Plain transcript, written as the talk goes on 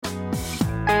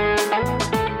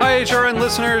HRN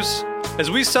listeners.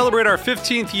 As we celebrate our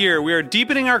 15th year, we are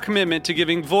deepening our commitment to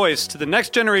giving voice to the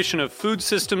next generation of food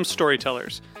systems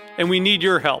storytellers, and we need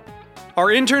your help. Our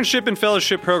internship and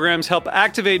fellowship programs help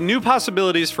activate new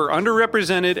possibilities for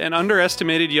underrepresented and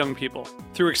underestimated young people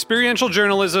through experiential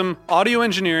journalism, audio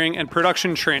engineering, and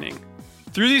production training.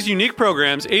 Through these unique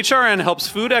programs, HRN helps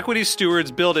food equity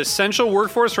stewards build essential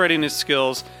workforce readiness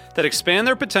skills that expand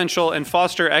their potential and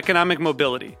foster economic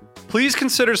mobility. Please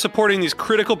consider supporting these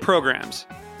critical programs.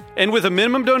 And with a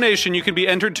minimum donation, you can be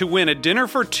entered to win a dinner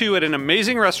for two at an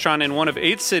amazing restaurant in one of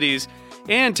 8 cities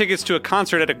and tickets to a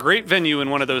concert at a great venue in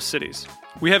one of those cities.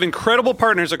 We have incredible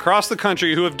partners across the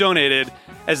country who have donated,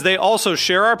 as they also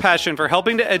share our passion for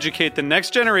helping to educate the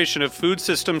next generation of food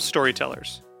systems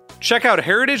storytellers. Check out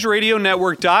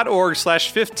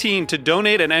heritageradionetwork.org/15 to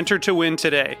donate and enter to win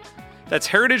today. That's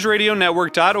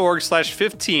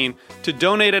heritageradionetwork.org/15 to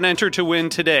donate and enter to win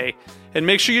today. And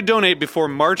make sure you donate before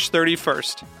March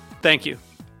 31st. Thank you.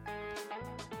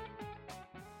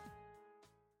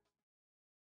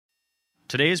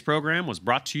 Today's program was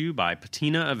brought to you by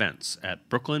Patina Events at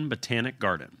Brooklyn Botanic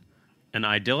Garden, an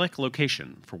idyllic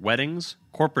location for weddings,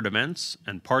 corporate events,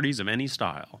 and parties of any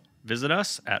style. Visit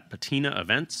us at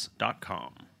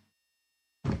patinaevents.com.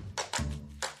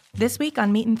 This week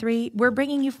on Meat and Three, we're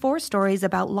bringing you 4 stories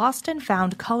about lost and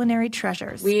found culinary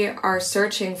treasures. We are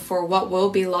searching for what will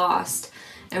be lost,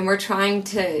 and we're trying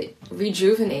to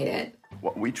rejuvenate it.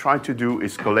 What we try to do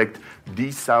is collect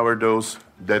these sourdoughs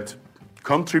that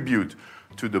contribute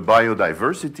to the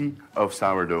biodiversity of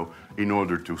sourdough in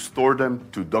order to store them,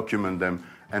 to document them,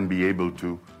 and be able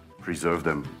to preserve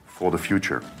them for the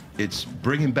future. It's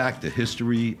bringing back the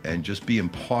history and just being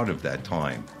part of that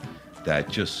time.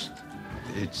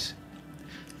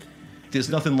 There's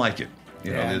nothing like it.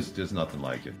 You know, there's nothing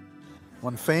like it.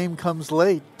 When fame comes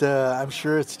late, I'm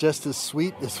sure it's just as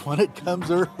sweet as when it comes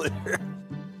earlier.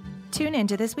 Tune in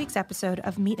to this week's episode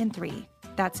of Meat and Three.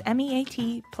 That's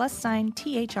MEAT+THREE.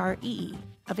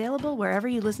 Available wherever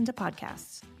you listen to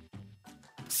podcasts.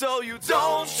 So you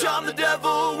don't charm the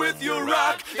devil with your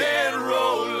rock and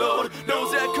roll load.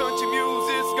 Knows that country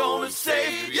music's gonna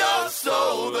save your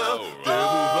soul. The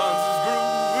devil runs his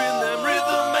groove in them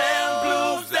rhythm and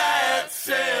blues that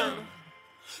sing.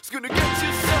 It's gonna get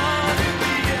you some in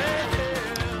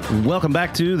the end. Welcome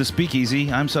back to The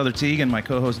Speakeasy. I'm Souther Teague, and my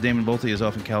co-host Damon Bolte is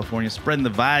off in California, spreading the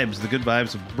vibes, the good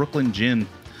vibes of Brooklyn gin.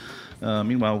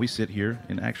 Meanwhile, we sit here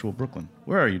in actual Brooklyn.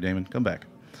 Where are you, Damon? Come back.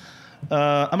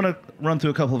 I'm going to run through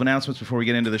a couple of announcements before we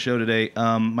get into the show today.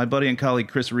 My buddy and colleague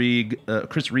Chris Reed,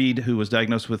 who was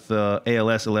diagnosed with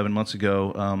ALS 11 months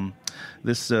ago,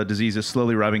 this disease is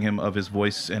slowly robbing him of his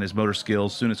voice and his motor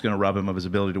skills. Soon it's going to rob him of his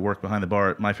ability to work behind the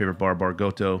bar at my favorite bar, Bar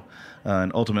Goto.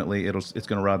 And ultimately, it's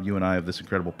going to rob you and I of this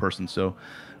incredible person. So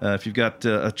if you've got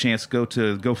a chance, go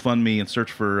to GoFundMe and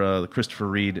search for Christopher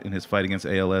Reed in his fight against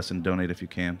ALS and donate if you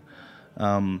can.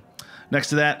 Next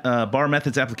to that, Bar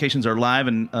Methods applications are live,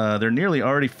 and they're nearly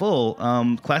already full.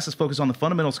 Classes focus on the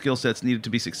fundamental skill sets needed to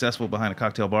be successful behind a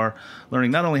cocktail bar, learning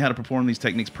not only how to perform these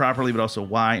techniques properly, but also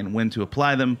why and when to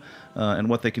apply them, and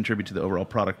what they contribute to the overall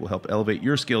product will help elevate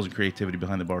your skills and creativity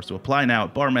behind the bar. So apply now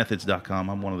at barmethods.com.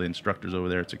 I'm one of the instructors over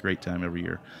there. It's a great time every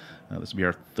year. This will be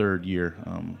our 3rd year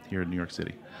here in New York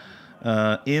City.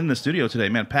 In the studio today,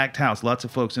 man, packed house, lots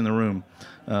of folks in the room.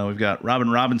 We've got Robin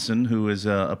Robinson, who is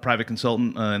a private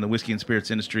consultant in the whiskey and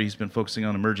spirits industry. He's been focusing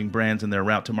on emerging brands and their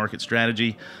route-to-market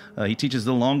strategy. He teaches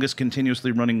the longest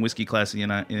continuously running whiskey class in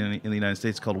the United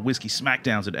States called Whiskey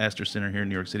Smackdowns at Astor Center here in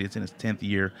New York City. It's in its 10th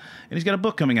year. And he's got a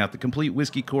book coming out, The Complete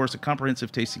Whiskey Course, a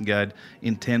comprehensive tasting guide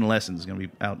in 10 lessons. It's going to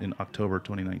be out in October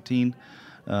 2019.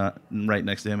 Right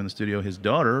next to him in the studio, his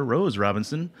daughter, Rose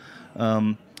Robinson.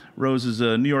 Rose is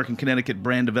a New York and Connecticut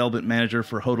brand development manager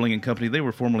for Hodling & Company. They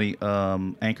were formerly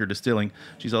Anchor Distilling.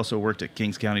 She's also worked at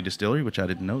Kings County Distillery, which I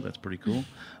didn't know. That's pretty cool.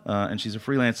 And she's a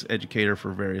freelance educator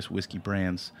for various whiskey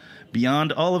brands.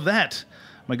 Beyond all of that,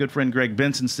 my good friend Greg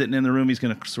Benson's sitting in the room. He's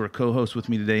going to sort of co-host with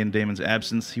me today in Damon's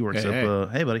absence. He works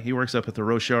hey buddy. He works up at the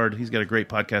Rochard. He's got a great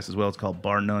podcast as well. It's called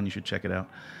Bar None. You should check it out.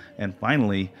 And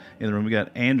finally, in the room, we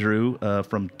got Andrew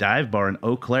from Dive Bar in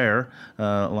Eau Claire,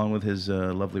 along with his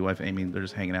lovely wife, Amy. They're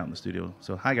just hanging out in the studio.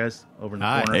 So, hi, guys, over in the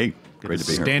corner. Hey, great to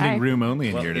be here. Standing room only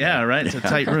in here today. Yeah, right. It's a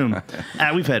tight room.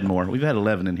 We've had more. We've had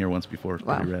 11 in here once before. It's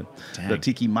pretty rad. The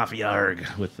Tiki Mafia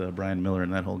with Brian Miller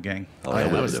and that whole gang. Oh, yeah,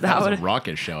 that was a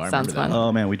raucous show. I remember that. Fun.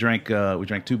 Oh, man, we drank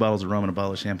 2 bottles of rum and a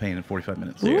bottle of champagne in 45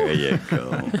 minutes. There you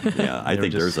go. Yeah, I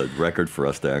think there's a record for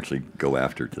us to actually go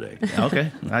after today.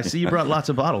 Okay. I see you brought lots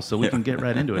of bottles, so we can get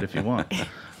right into it if you want.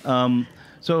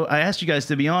 So I asked you guys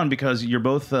to be on because you're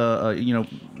both,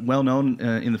 well known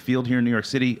in the field here in New York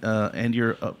City, and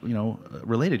you're,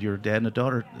 related. You're a dad and a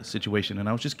daughter situation, and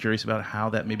I was just curious about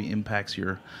how that maybe impacts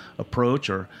your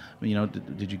approach, or,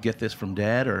 did you get this from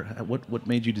Dad, or what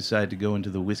made you decide to go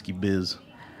into the whiskey biz?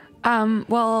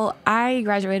 Well, I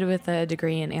graduated with a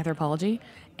degree in anthropology.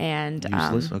 And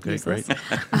useless. Okay, useless. Great.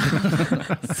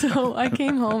 So I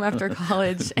came home after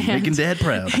college. And, making Dad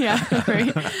proud. Yeah,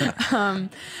 right.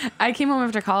 I came home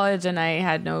after college and I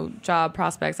had no job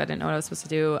prospects. I didn't know what I was supposed to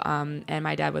do. And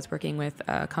my dad was working with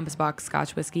Compass Box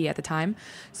Scotch whiskey at the time,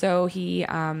 so he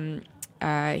hired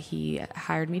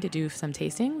me to do some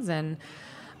tastings, and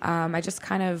I just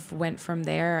kind of went from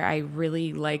there. I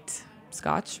really liked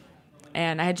Scotch.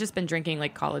 And I had just been drinking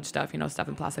like college stuff, stuff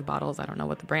in plastic bottles. I don't know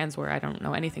what the brands were. I don't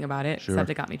know anything about it, except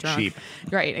it got me drunk. Cheap.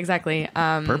 Right, exactly.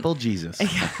 Purple Jesus. 2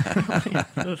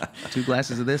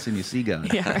 glasses of this and you see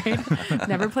God. Yeah, right.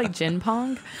 Never played gin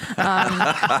pong. Man,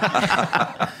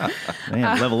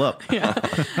 level up. Yeah.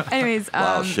 Anyways.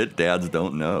 Wow, shit dads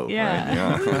don't know. Yeah. Right?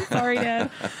 Yeah. Sorry,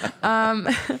 Dad.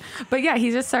 But yeah,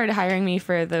 he just started hiring me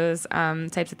for those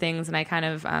types of things. And I kind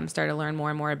of started to learn more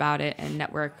and more about it and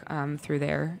network through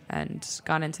there, and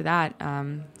got into that.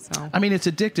 So I mean, it's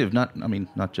addictive.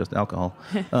 Not just alcohol,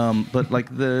 but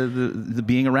like the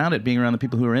being around it, being around the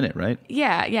people who are in it, right?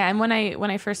 Yeah. And when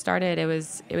I first started, it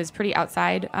was pretty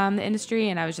outside the industry,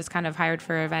 and I was just kind of hired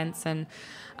for events, and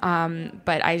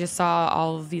but I just saw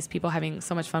all of these people having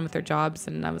so much fun with their jobs,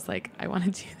 and I was like, I want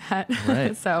to do that.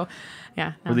 Right. So,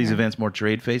 yeah. Were these events more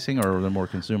trade facing or were they more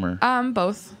consumer?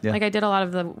 Both. Yeah. Like I did a lot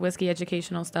of the whiskey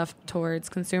educational stuff towards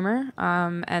consumer,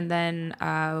 and then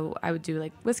I would do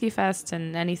like Whiskey Fest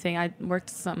and anything. I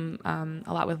worked a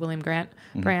lot with William Grant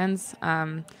brands,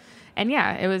 and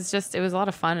yeah, it was a lot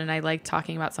of fun, and I liked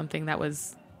talking about something that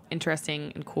was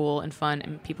interesting and cool and fun,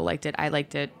 and people liked it. I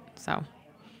liked it, so.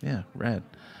 Yeah, rad.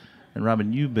 And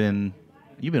Robin, you've been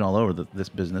all over this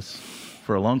business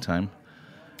for a long time,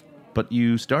 but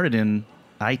you started in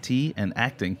IT and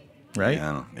acting, right?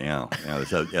 Yeah.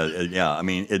 I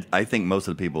mean, I think most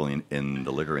of the people in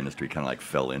the liquor industry kind of like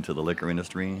fell into the liquor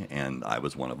industry, and I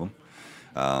was one of them.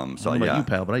 I don't know about you,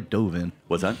 pal, but I dove in.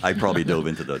 What's that? I probably dove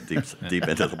into the deep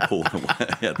into the pool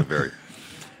at the very.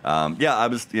 I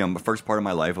was, the first part of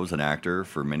my life I was an actor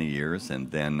for many years, and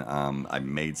then I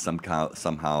made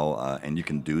somehow, and you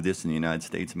can do this in the United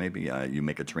States maybe, you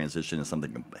make a transition to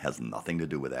something that has nothing to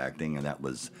do with acting, and that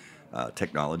was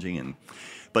technology.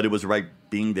 But it was right,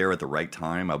 being there at the right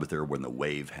time. I was there when the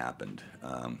wave happened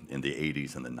in the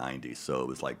 80s and the 90s, so it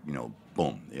was like,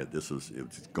 boom, it was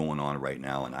going on right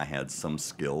now, and I had some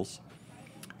skills.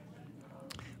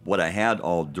 What I had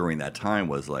all during that time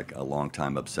was like a long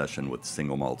time obsession with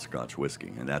single malt Scotch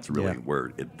whiskey, and that's really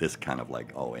where this kind of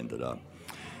like all ended up.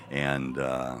 And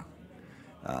back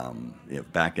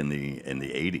in the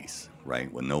 80s,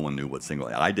 right, when no one knew what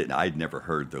I'd never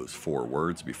heard those 4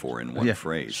 words before in one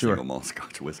phrase, sure. Single malt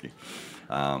Scotch whiskey.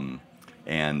 Boom,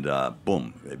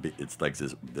 it's like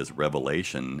this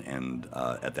revelation, and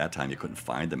at that time you couldn't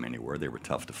find them anywhere; they were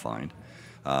tough to find.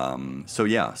 Over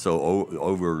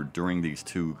during these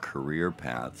 2 career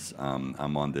paths,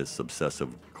 I'm on this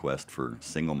obsessive quest for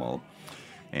single malt,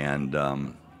 and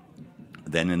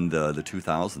then in the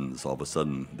 2000s, all of a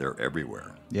sudden they're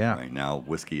everywhere. Yeah. Right now,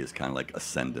 whiskey is kind of like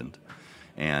ascendant,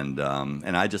 and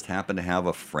I just happen to have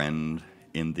a friend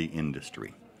in the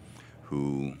industry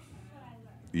who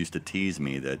used to tease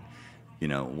me that,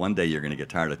 one day you're going to get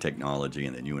tired of technology,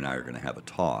 and then you and I are going to have a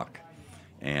talk.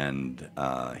 And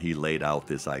he laid out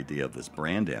this idea of this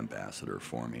brand ambassador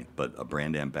for me, but a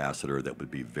brand ambassador that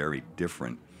would be very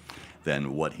different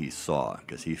than what he saw,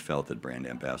 because he felt that brand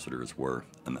ambassadors were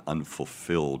an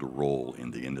unfulfilled role in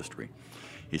the industry.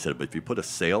 He said, but if you put a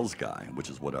sales guy, which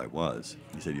is what I was,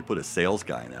 he said, you put a sales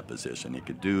guy in that position, he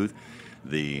could do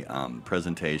the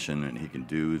presentation, and he can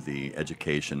do the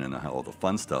education and all the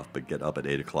fun stuff, but get up at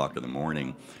 8 o'clock in the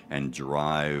morning and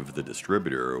drive the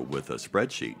distributor with a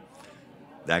spreadsheet.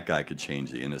 That guy could change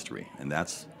the industry. And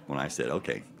that's when I said,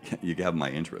 okay, you have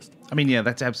my interest. I mean, yeah,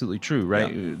 that's absolutely true,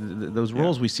 right? Yeah. Those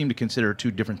roles we seem to consider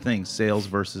 2 different things, sales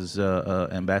versus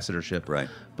ambassadorship. Right.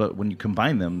 But when you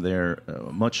combine them, they're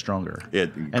much stronger.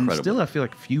 And still, I feel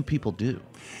like few people do.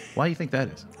 Why do you think that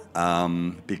is?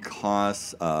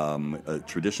 Because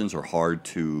traditions are hard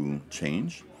to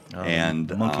change. And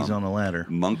monkeys on a ladder.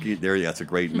 That's a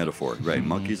great metaphor, right?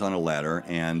 Monkeys on a ladder.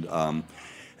 And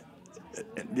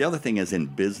the other thing is in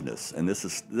business, and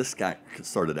this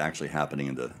started actually happening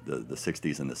in the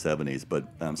 60s and the 70s, but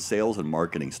sales and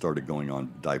marketing started going on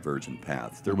divergent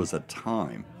paths. There was a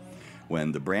time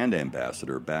when the brand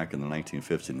ambassador back in the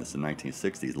 1950s and the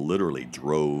 1960s literally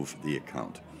drove the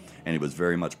account. And he was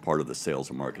very much part of the sales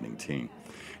and marketing team.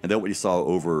 And then what you saw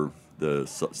over the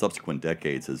subsequent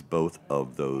decades is both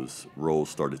of those roles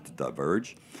started to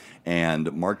diverge,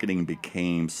 and marketing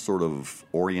became sort of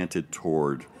oriented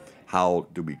toward how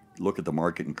do we look at the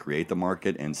market and create the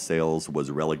market, and sales was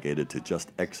relegated to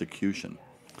just execution.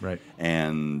 Right.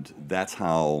 And that's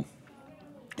how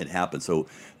it happened. So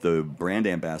the brand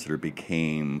ambassador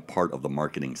became part of the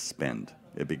marketing spend.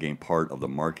 It became part of the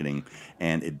marketing,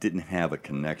 and it didn't have a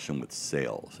connection with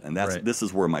sales. And this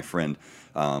is where my friend,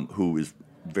 who is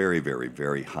very, very,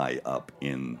 very high up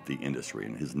in the industry,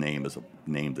 and his name is a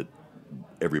name that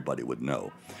everybody would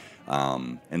know.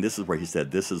 And this is where he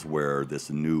said this is where this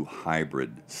new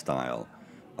hybrid style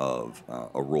of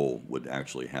a role would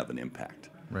actually have an impact.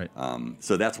 Right.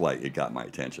 So that's why it got my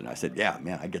attention. I said, yeah,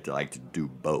 man, I get to like to do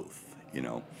both. You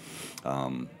know,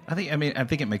 I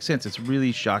think it makes sense. It's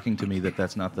really shocking to me that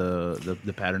that's not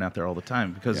the pattern out there all the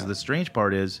time. Because the strange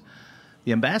part is,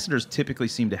 the ambassadors typically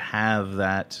seem to have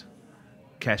that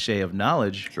cachet of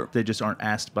knowledge. Sure. They just aren't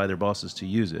asked by their bosses to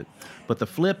use it. But the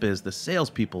flip is the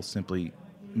salespeople simply,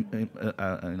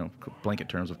 blanket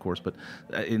terms, of course, but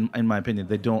in my opinion,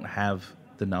 they don't have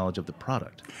the knowledge of the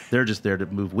product. They're just there to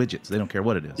move widgets. They don't care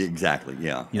what it is. Exactly.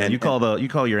 Yeah. You know, you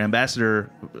call your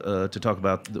ambassador to talk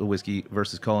about the whiskey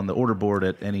versus calling the order board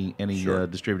at any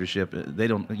distributorship. They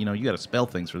don't. You got to spell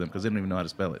things for them because they don't even know how to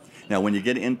spell it. Now, when you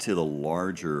get into the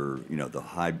larger,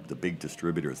 the big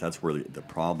distributors, that's where the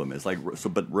problem is.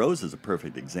 But Rose is a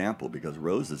perfect example because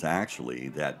Rose is actually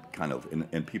that kind of,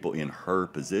 and people in her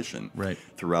position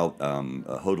throughout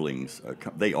Hodling's.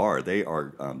 They are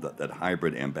that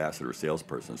hybrid ambassador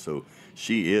salesperson. So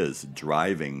she is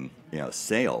driving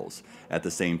sales at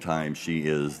the same time she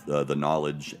is the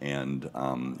knowledge and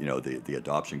the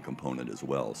adoption component as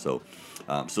well. So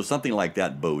something like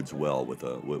that bodes well with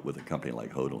a company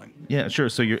like Hodling. Yeah, sure.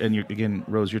 So again,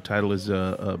 Rose, your title is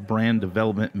a brand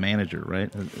development manager,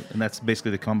 right? And that's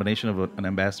basically the combination of an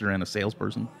ambassador and a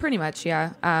salesperson. Pretty much,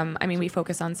 yeah. We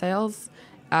focus on sales,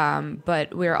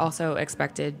 but we're also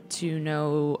expected to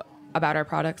know about our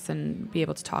products and be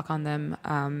able to talk on them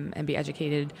and be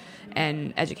educated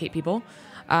and educate people.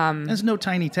 That's no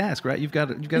tiny task, right? You've got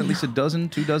at least 2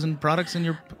 dozen products in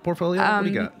your portfolio. What do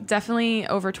you got? Definitely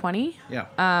over 20. Yeah.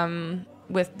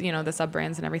 With the sub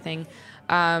brands and everything.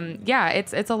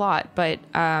 It's a lot, but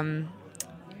I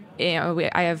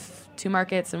have 2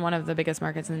 markets and one of the biggest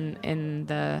markets in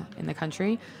the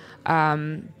country.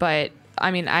 But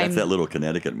that's that little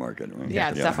Connecticut market, right?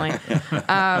 Yeah, definitely.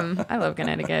 I love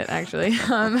Connecticut, actually.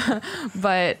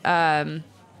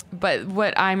 But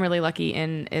what I'm really lucky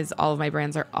in is all of my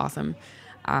brands are awesome.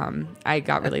 I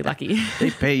got really lucky.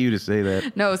 They pay you to say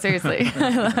that. No, seriously.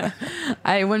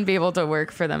 I wouldn't be able to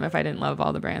work for them if I didn't love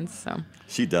all the brands. So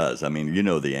she does. The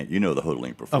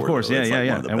Hodling portfolio. Of course,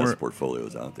 yeah. One of the best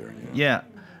portfolios out there. Yeah.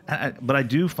 But I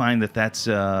do find that's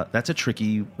a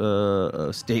tricky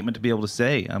statement to be able to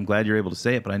say. I'm glad you're able to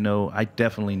say it, but I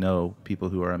definitely know people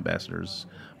who are ambassadors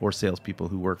or salespeople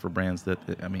who work for brands that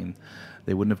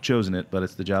they wouldn't have chosen it, but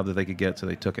it's the job that they could get, so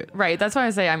they took it. Right. That's why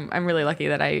I say I'm really lucky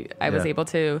that I was able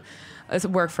to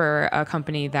work for a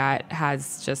company that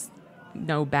has just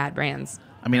no bad brands.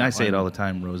 I say it all the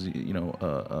time, Rosie.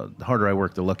 The harder I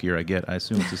work, the luckier I get. I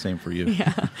assume it's the same for you.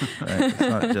 Yeah. Right?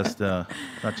 It's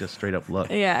not just straight up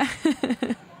luck. Yeah.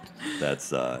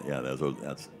 That's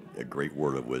a great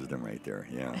word of wisdom right there.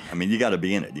 Yeah. You got to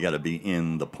be in it. You got to be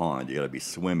in the pond. You got to be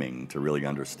swimming to really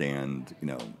understand,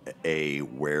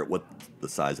 what the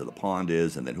size of the pond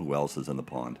is, and then who else is in the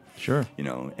pond. Sure.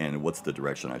 And what's the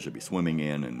direction I should be swimming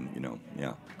in, and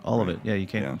yeah. All of it. Yeah, you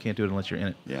can't do it unless you're in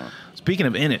it. Yeah. Speaking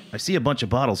of in it, I see a bunch of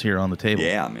bottles here on the table.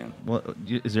 Yeah, man.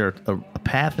 Is there a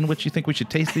path in which you think we should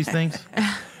taste these things?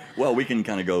 Well, we can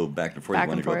kind of go back and forth. You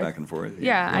want to go back and forth?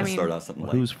 Yeah, start out something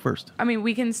like. Who's first?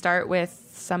 We can start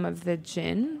with some of the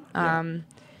gin.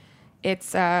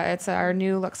 It's our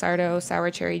new Luxardo Sour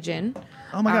Cherry Gin.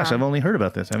 Oh my gosh, I've only heard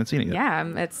about this. I haven't seen it yet. Yeah,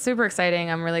 it's super exciting.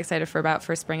 I'm really excited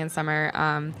for spring and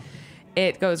summer.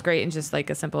 It goes great in just like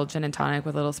a simple gin and tonic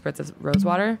with little spritz of rose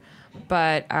water.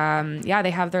 But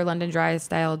they have their London Dry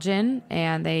style gin,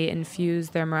 and they infuse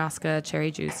their Marasca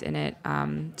cherry juice in it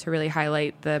to really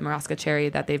highlight the Marasca cherry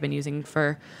that they've been using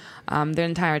for the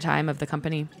entire time of the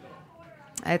company.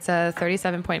 It's a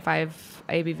 37.5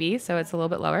 ABV, so it's a little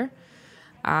bit lower,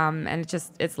 and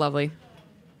it's lovely.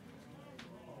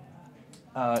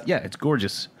 It's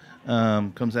gorgeous.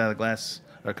 Comes out of the glass.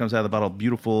 Comes out of the bottle,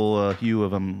 beautiful hue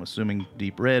of, I'm assuming,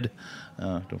 deep red.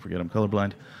 Don't forget I'm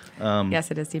colorblind.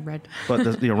 Yes, it is deep red.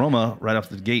 But the aroma right off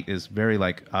the gate is very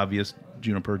like obvious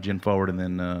juniper, gin forward, and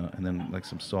then like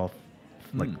some soft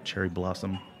like cherry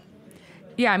blossom.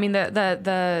 Yeah, I mean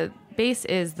the base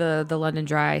is the London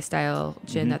Dry style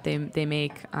gin that they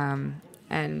make,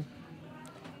 and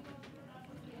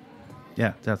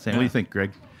yeah, that's it. What do you think,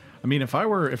 Greg? I mean, if I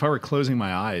were closing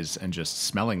my eyes and just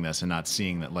smelling this and not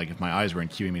seeing that, like if my eyes weren't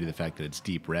cueing me to the fact that it's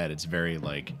deep red, it's very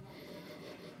like,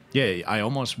 yeah, I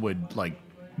almost would like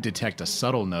detect a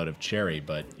subtle note of cherry.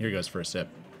 But here goes for a sip.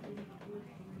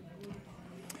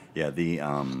 Yeah,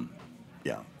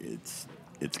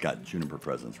 it's got juniper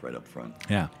presence right up front.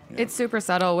 Yeah. It's super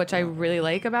subtle, which I really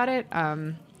like about it.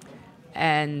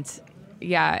 And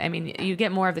yeah, I mean, you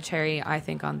get more of the cherry, I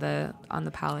think, on the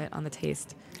palate, on the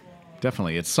taste.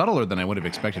 Definitely. It's subtler than I would have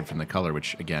expected from the color,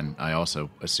 which, again, I also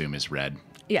assume is red.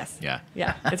 Yes. Yeah.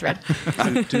 Yeah, it's red.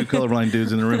 Two colorblind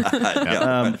dudes in the room.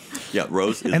 Yeah,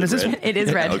 Rose, and is red? It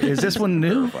is red. Okay. Is this one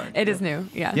new? It is new,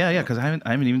 yeah. Yeah, because I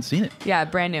haven't even seen it. Yeah,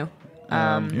 brand new.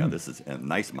 Yeah, this is a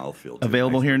nice mouthfeel.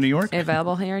 Available here in New York?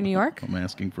 Available here in New York. I'm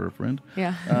asking for a friend.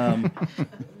 Yeah.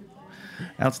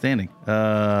 Outstanding.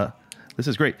 This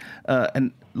is great.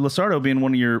 And Lusardo being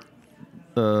one of your,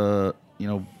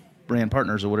 brand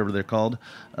partners or whatever they're called,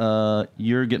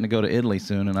 you're getting to go to Italy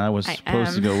soon, and I was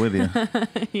supposed to go with you.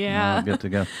 Yeah. I'll get to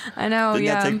go. I know, Didn't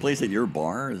yeah. that take place at your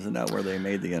bar? Isn't that where they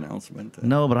made the announcement?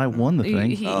 No, but I won the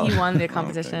thing. He won the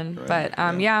competition. Okay, but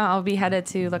I'll be headed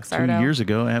to Luxardo. 2 years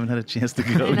ago, I haven't had a chance to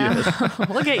go yet.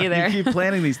 We'll get you there. You keep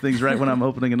planning these things right when I'm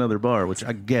opening another bar, which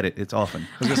I get it. It's often. I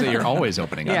was going to say, you're always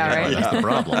opening up. Yeah, right. That's the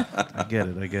problem. I get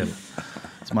it.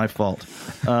 It's my fault.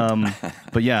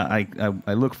 But yeah,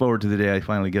 I look forward to the day I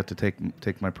finally get to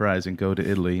take my prize and go to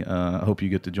Italy. I hope you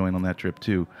get to join on that trip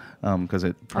too, because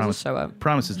it show up.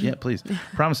 promises. Yeah, please.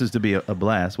 Promises to be a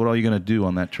blast. What are you going to do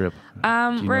on that trip? Do you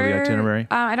know the itinerary?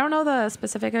 I don't know the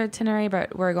specific itinerary,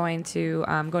 but we're going to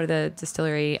go to the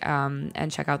distillery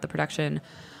and check out the production,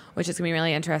 which is going to be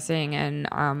really interesting.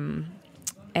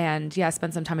 And yeah,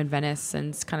 spend some time in Venice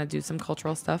and kind of do some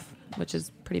cultural stuff, which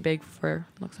is pretty big for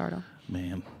Luxardo.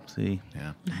 Man, see,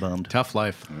 yeah, bummed. Tough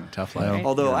life. Right.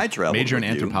 Although I traveled major in with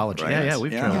you, anthropology. right? Yeah,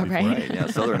 we've traveled before. Right. Yeah,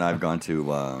 Souther and I have gone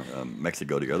to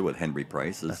Mexico together with Henry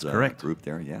Price's group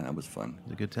there. Yeah, that was fun. It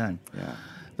was a good time. Yeah.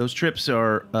 Those trips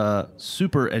are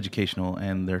super educational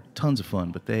and they're tons of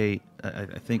fun, but I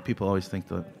think people always think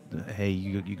hey,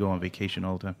 you go on vacation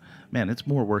all the time. Man, it's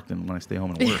more work than when I stay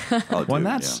home and work. And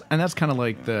that's kind of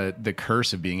like the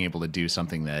curse of being able to do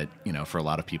something that, for a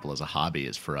lot of people as a hobby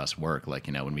is for us work. Like,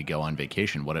 when we go on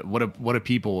vacation, what do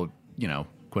people,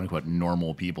 quote unquote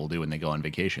normal people do when they go on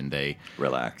vacation? They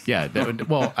relax. Yeah.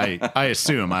 I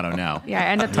assume, I don't know. Yeah, I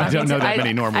end up talking. I don't know that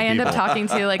many normal people. I end up talking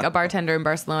to like a bartender in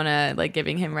Barcelona, like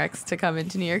giving him recs to come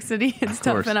into New York City and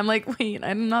stuff, and I'm like, wait,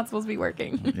 I'm not supposed to be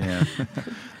working. Yeah.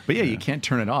 But yeah, you can't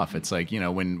turn it off. It's like,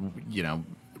 when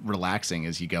relaxing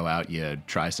is you go out, you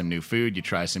try some new food, you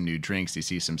try some new drinks, you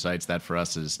see some sights. That for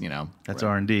us is, that's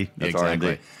R&D. That's exactly.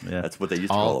 R&D. Yeah. That's what they used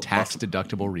to all call tax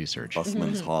deductible research.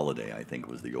 Busman's holiday, I think,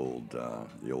 was the old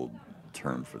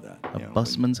term for that. A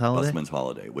busman's holiday? Busman's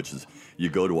holiday, which is you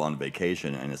go to on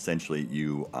vacation and essentially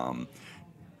you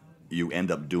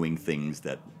end up doing things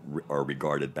that are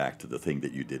regarded back to the thing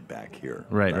that you did back here.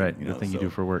 Right. The thing you do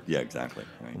for work. Yeah, exactly.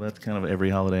 Right. Well, that's kind of every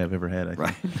holiday I've ever had, I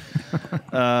think.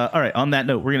 Right. All right, on that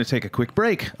note, we're going to take a quick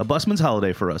break. A busman's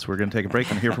holiday for us. We're going to take a break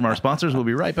and hear from our sponsors. We'll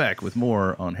be right back with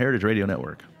more on Heritage Radio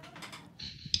Network.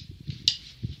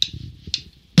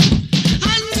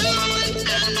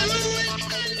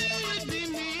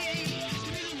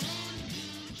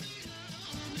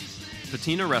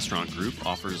 Patina Restaurant Group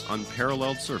offers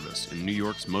unparalleled service in New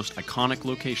York's most iconic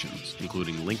locations,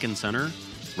 including Lincoln Center,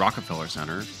 Rockefeller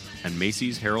Center, and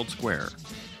Macy's Herald Square.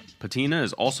 Patina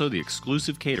is also the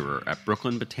exclusive caterer at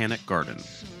Brooklyn Botanic Garden.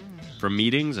 From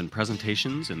meetings and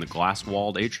presentations in the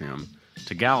glass-walled atrium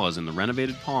to galas in the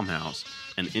renovated Palm House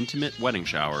and intimate wedding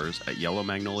showers at Yellow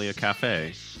Magnolia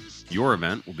Cafe, your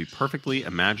event will be perfectly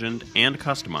imagined and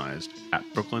customized at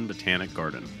Brooklyn Botanic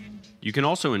Garden. You can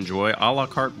also enjoy a la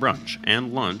carte brunch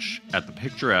and lunch at the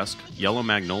picturesque Yellow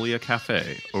Magnolia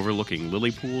Cafe overlooking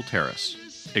Lilypool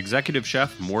Terrace. Executive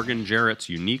Chef Morgan Jarrett's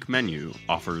unique menu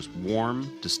offers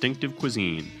warm, distinctive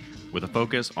cuisine with a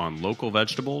focus on local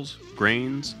vegetables,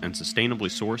 grains, and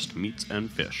sustainably sourced meats and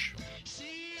fish.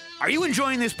 Are you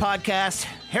enjoying this podcast?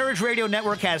 Heritage Radio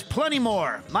Network has plenty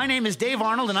more. My name is Dave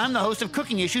Arnold, and I'm the host of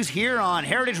Cooking Issues here on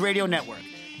Heritage Radio Network.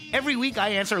 Every week,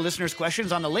 I answer listeners'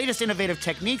 questions on the latest innovative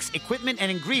techniques, equipment,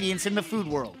 and ingredients in the food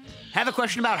world. Have a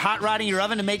question about hot rodding your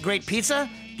oven to make great pizza?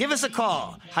 Give us a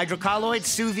call. Hydrocolloid,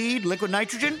 sous vide, liquid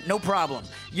nitrogen, no problem.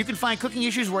 You can find Cooking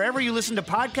Issues wherever you listen to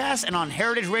podcasts and on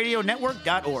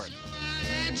heritageradionetwork.org.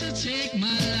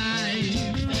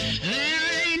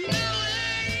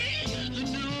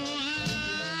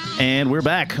 And we're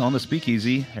back on the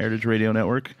Speakeasy, Heritage Radio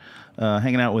Network,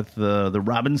 hanging out with the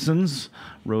Robinsons,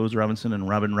 Rose Robinson and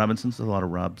Robin Robinson. There's a lot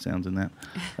of Rob sounds in that.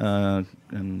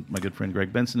 And my good friend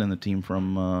Greg Benson and the team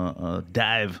from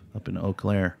Dive up in Eau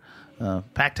Claire.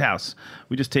 Packed house.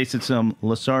 We just tasted some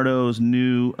Lasardo's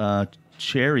new sour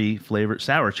cherry flavored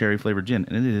gin,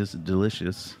 and it is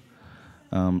delicious.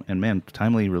 And man,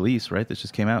 timely release, right? This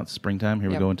just came out. It's springtime. Here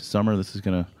we go into summer. This is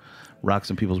going to rock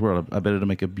some people's world. I bet it'll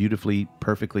make a beautifully,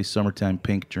 perfectly summertime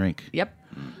pink drink. Yep.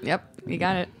 You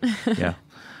got it. Yeah.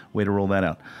 Way to roll that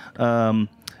out.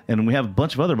 And we have a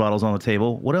bunch of other bottles on the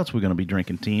table. What else are we going to be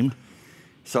drinking, team?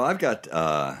 So I've got,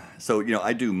 I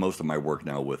do most of my work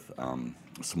now with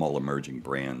small emerging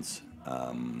brands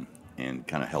and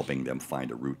kind of helping them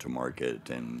find a route to market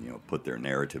and, put their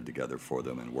narrative together for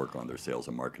them and work on their sales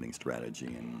and marketing strategy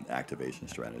and activation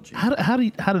strategy. How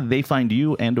do they find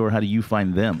you, and or how do you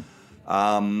find them?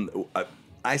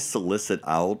 I solicit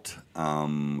out,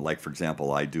 like, for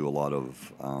example, I do a lot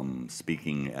of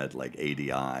speaking at like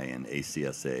ADI and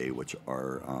ACSA, which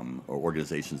are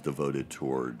organizations devoted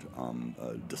toward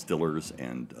distillers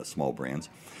and small brands.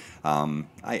 I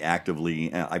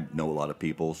know a lot of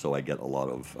people, so I get a lot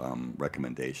of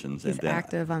recommendations. He's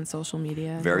active on social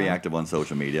media. Very active on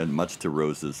social media, much to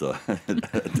Rose's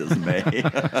dismay.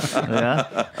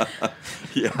 Yeah?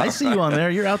 Yeah. I see you on there.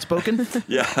 You're outspoken.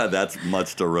 Yeah, that's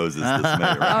much to Rose's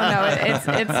dismay. Right? Oh, no, it's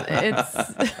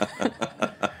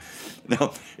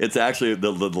No, it's actually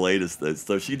the latest.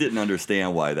 So she didn't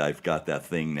understand why I've got that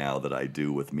thing now that I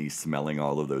do with me smelling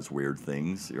all of those weird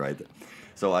things, right?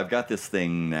 So I've got this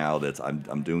thing now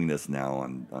I'm doing this now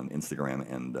on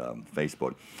Instagram and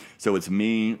Facebook. So it's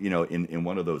me, in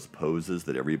one of those poses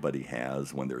that everybody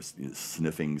has when they're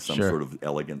sniffing some sort of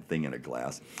elegant thing in a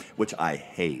glass, which I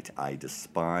hate. I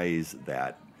despise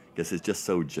that because it's just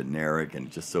so generic and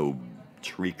just so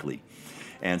treacly.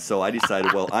 And so I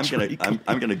decided, well,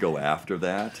 I'm gonna go after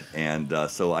that. And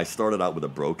so I started out with a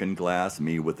broken glass,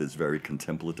 me with this very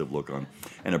contemplative look on,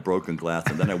 and a broken glass.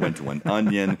 And then I went to an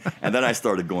onion, and then I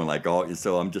started going like,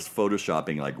 so I'm just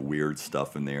photoshopping like weird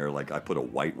stuff in there. Like I put a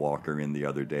White Walker in the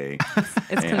other day.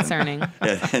 It's concerning.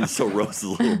 And so Rose is a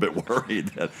little bit worried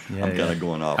that I'm kind of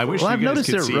going off. I wish you guys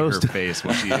could see her face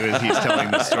when he's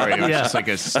telling the story. It was just like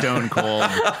a stone cold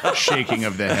shaking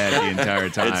of the head the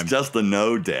entire time. It's just a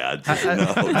no, Dad. Just a no.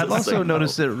 I've also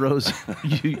noticed that Rose,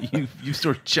 you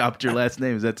sort of chopped your last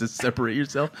name. Is that to separate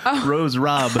yourself? Oh. Rose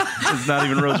Rob. It's not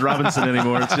even Rose Robinson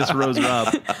anymore. It's just Rose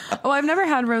Rob. Well, I've never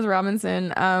had Rose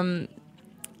Robinson. I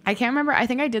can't remember. I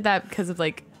think I did that because of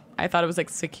I thought it was like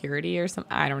security or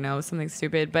something. I don't know, something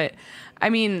stupid. But I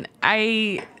mean,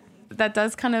 that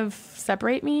does kind of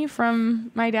separate me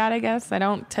from my dad, I guess. I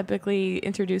don't typically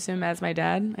introduce him as my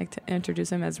dad. I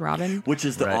introduce him as Robin. Which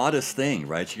is the oddest thing,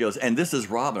 right? She goes, and this is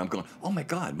Robin. I'm going, oh my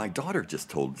God, my daughter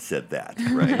just said that,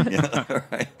 right?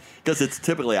 Right? Because it's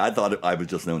typically, I thought I was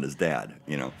just known as Dad,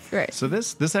 Right. So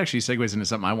this actually segues into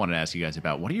something I wanted to ask you guys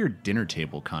about. What are your dinner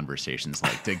table conversations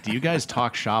like? Do you guys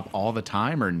talk shop all the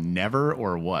time or never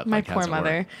or what? My poor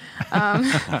mother.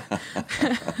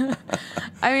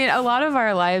 I mean, a lot of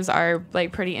our lives are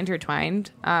pretty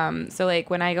intertwined. So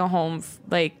when I go home,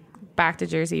 back to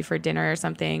Jersey for dinner or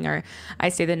something, or I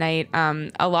stay the night,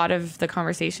 a lot of the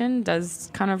conversation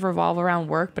does kind of revolve around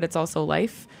work, but it's also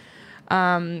life.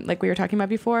 Like we were talking about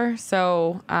before.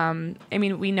 So, I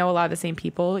mean, we know a lot of the same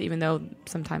people, even though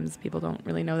sometimes people don't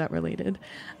really know that related.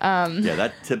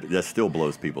 That still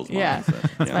blows people's minds. Yeah,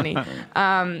 it's funny.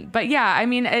 But yeah, I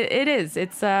mean, it is.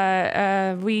 It's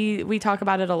we talk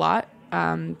about it a lot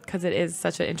because it is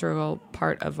such an integral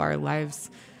part of our lives.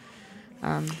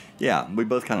 Yeah, we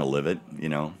both kind of live it,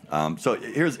 So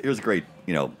here's great,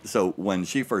 So when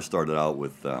she first started out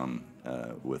with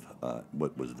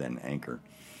what was then Anchor.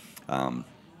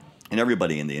 And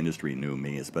everybody in the industry knew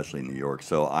me, especially in New York.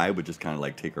 So I would just kind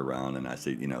of take her around and I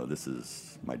say, this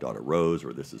is my daughter Rose,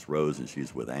 or this is Rose, and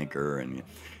she's with Anchor. And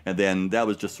then that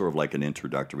was just sort of like an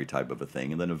introductory type of a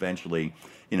thing. And then eventually,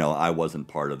 I wasn't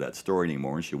part of that story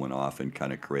anymore. And she went off and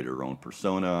kind of created her own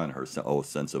persona and her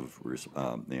sense of,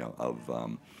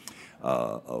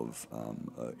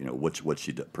 what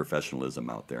she did, professionalism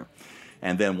out there.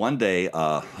 And then one day,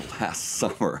 last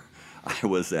summer, I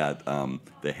was at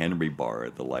the Henry Bar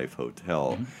at the Life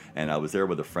Hotel, and I was there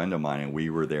with a friend of mine, and we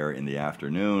were there in the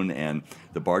afternoon, and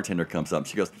the bartender comes up, and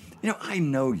she goes, I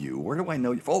know you. Where do I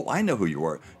know you? Oh, I know who you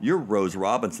are. You're Rose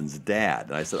Robinson's dad.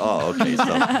 And I said, oh, okay,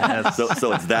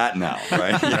 so it's that now,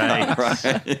 right? Yeah,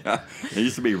 right. Yeah. It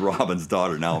used to be Robin's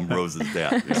daughter. Now I'm Rose's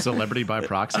dad. Yeah. Celebrity by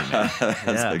proxy, man.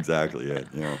 That's exactly it.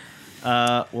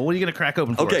 Well, what are you going to crack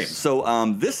open for Okay, us?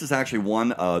 so this is actually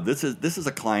one. This is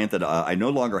a client that I no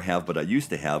longer have, but I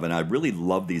used to have, and I really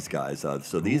love these guys.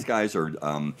 So these guys are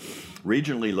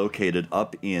regionally located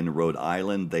up in Rhode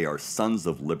Island. They are Sons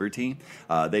of Liberty.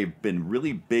 They've been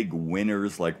really big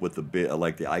winners, like with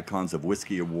the Icons of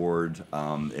Whiskey Award.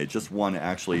 It just won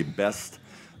actually Best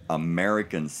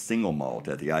American Single Malt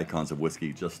at the Icons of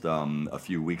Whiskey just a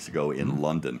few weeks ago in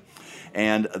London,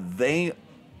 and they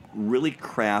really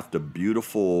craft a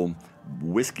beautiful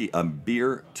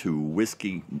beer to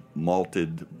whiskey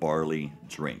malted barley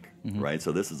drink, right?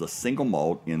 So this is a single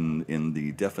malt in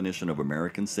the definition of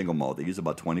American single malt. They use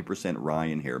about 20% rye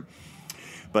in here.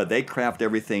 But they craft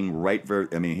everything right.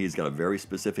 He's got a very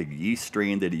specific yeast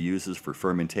strain that he uses for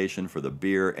fermentation for the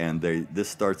beer, and this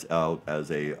starts out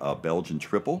as a Belgian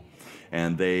triple,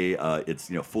 and it's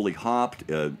fully hopped,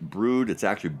 brewed. It's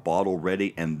actually bottle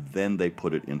ready, and then they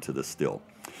put it into the still.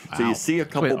 Wow. So you see a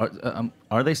couple. Wait,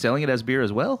 are they selling it as beer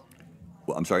as well?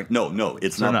 Well, I'm sorry. No,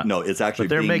 it's not. No, it's actually.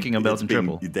 But they're making a Belgian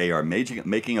triple. They are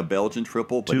making a Belgian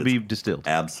triple, but to be distilled.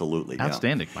 Absolutely,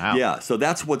 outstanding. Yeah. Wow. Yeah, so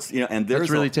that's what's and there's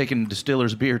that's really taking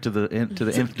distiller's beer to the nth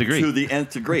degree. To the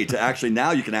nth degree. To actually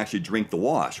now you can actually drink the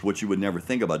wash, which you would never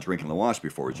think about drinking the wash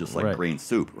before. It's just like green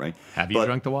soup, right? Have you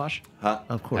drunk the wash? Huh?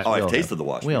 Of course. Oh, I've tasted the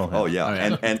wash. We all have. Oh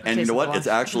yeah, and you know what?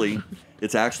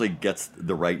 It's actually gets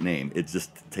the right name. It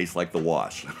just tastes like the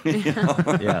wash.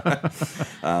 Yeah.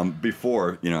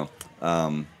 Before.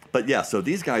 But yeah, so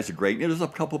these guys are great. There's a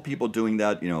couple people doing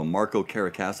that. Marco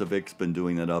Karakasevic's been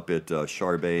doing that up at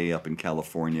Charbet up in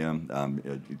California.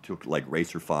 He took like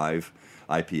Racer 5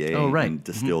 IPA and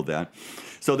distilled that.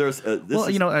 So there's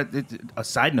a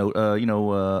side note.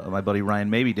 My buddy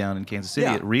Ryan Mabey down in Kansas City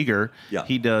at Rieger. Yeah.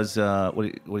 He does what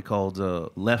he calls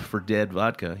Left for Dead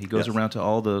vodka. He goes around to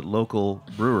all the local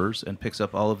brewers and picks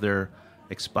up all of their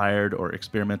expired or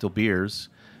experimental beers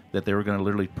that they were going to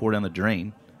literally pour down the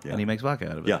drain. Yeah. And he makes vodka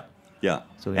out of it. Yeah.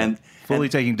 So fully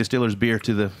taking distiller's beer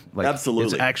to the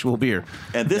absolutely its actual beer.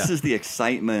 And this is the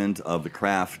excitement of the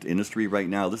craft industry right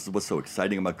now. This is what's so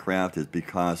exciting about craft is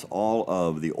because all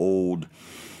of the old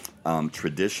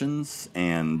traditions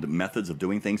and methods of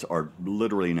doing things are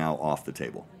literally now off the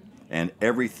table. And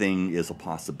everything is a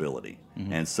possibility.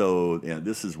 Mm-hmm. And so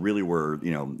this is really where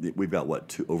we've got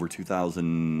over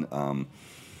 2,000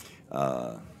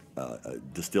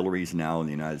 distilleries now in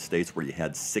the United States, where you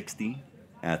had 60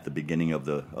 at the beginning of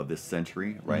this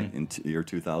century, right? In year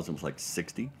 2000 was like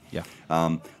 60. Yeah.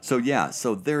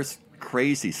 So there's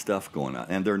crazy stuff going on,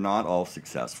 and they're not all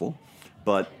successful,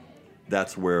 but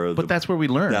that's where. That's where we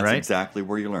learn, right? That's exactly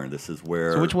where you learn. This is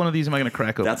where. So which one of these am I going to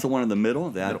crack open? That's the one in the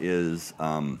middle. That is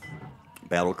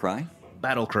Battle Cry.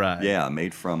 Battle Cry. Yeah,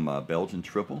 made from Belgian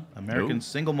triple. American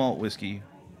single malt whiskey.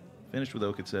 Finished with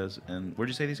oak, it says. And where'd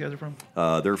you say these guys are from?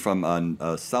 They're from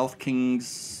South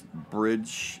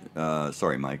Kingsbridge.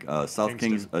 Sorry, Mike. South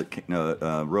Kings,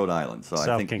 Rhode Island. So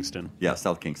South Kingston. Yeah,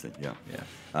 South Kingston. Yeah.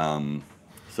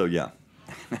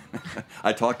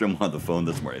 I talked to him on the phone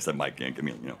this morning. I said, Mike, give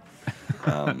me,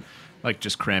 like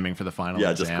just cramming for the final.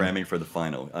 Yeah, exam. just cramming for the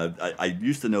final. I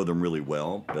used to know them really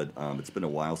well, but it's been a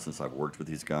while since I've worked with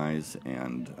these guys,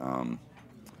 and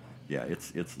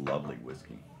it's lovely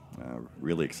whiskey.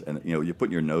 Really, and you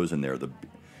put your nose in there. Do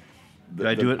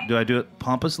I do it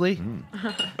pompously?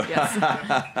 Yes.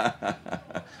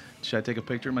 Should I take a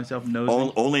picture of myself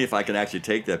nosing? Only if I can actually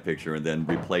take that picture and then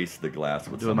replace the glass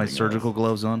with my surgical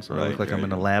gloves on, so I look like I'm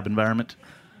in a lab environment.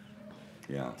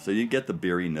 Yeah, so you get the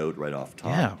beery note right off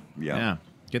top. Yeah.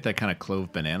 Get that kind of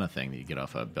clove banana thing that you get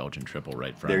off a Belgian triple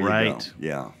right from. There you go.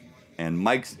 Yeah. And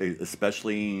Mike's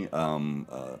especially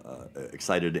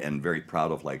excited and very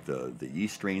proud of the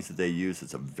yeast strains that they use.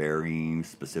 It's a very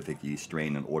specific yeast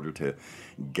strain in order to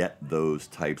get those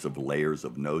types of layers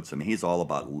of notes. I mean, he's all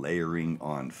about layering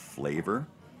on flavor,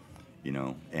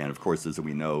 and of course, as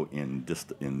we know, in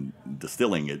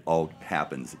distilling, it all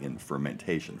happens in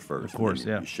fermentation first. Of course, and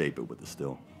then you shape it with the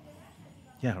still.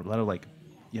 Yeah, a lot of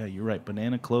you're right,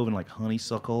 banana, clove, and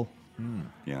honeysuckle.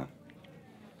 Yeah.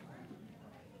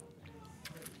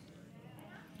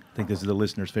 I think this is the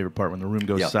listener's favorite part when the room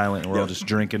goes silent and we're all just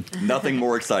drinking. Nothing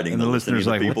more exciting. And the listener's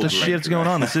like, what the shit's going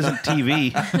on? This isn't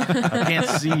TV. I can't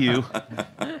see you.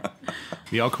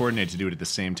 We all coordinated to do it at the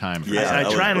same time. Yeah,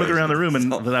 I try and look around the room,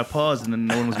 and then I paused, and then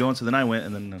no one was going, so then I went,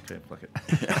 and then, okay, fuck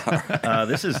it.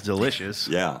 This is delicious.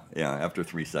 Yeah. After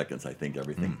 3 seconds, I think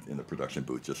everything in the production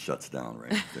booth just shuts down,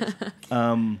 right?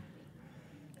 And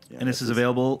this is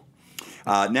available?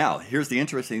 Now, here's the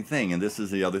interesting thing, and this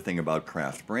is the other thing about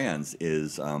craft brands,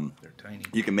 is they're tiny.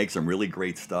 You can make some really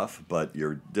great stuff, but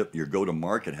your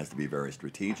go-to-market has to be very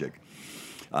strategic.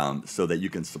 So that you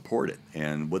can support it.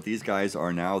 And what these guys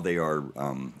are now, they're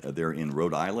in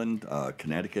Rhode Island,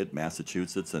 Connecticut,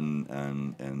 Massachusetts, and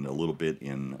a little bit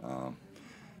in.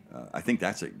 I think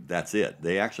that's it.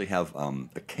 They actually have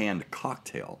a canned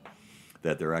cocktail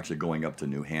that they're actually going up to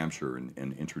New Hampshire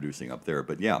and introducing up there.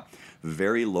 But yeah,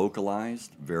 very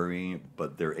localized,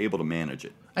 but they're able to manage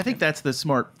it. I think that's the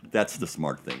smart. That's the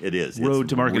smart thing. It is. Road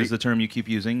to market is the term you keep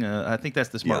using. I think that's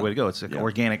the smart way to go. It's like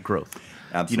organic growth.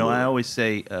 Absolutely. I always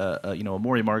say,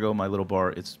 Amore Margot, my little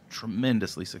bar, it's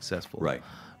tremendously successful. Right.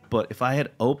 But if I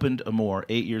had opened Amore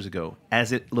 8 years ago,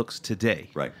 as it looks today,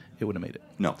 right, it wouldn't have made it.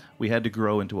 No. We had to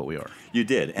grow into what we are. You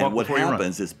did. And what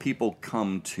happens is people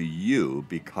come to you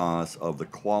because of the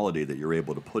quality that you're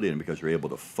able to put in, because you're able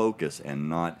to focus and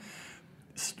not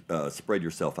spread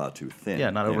yourself out too thin. Yeah,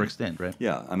 not overextend, right?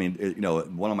 Yeah, I mean,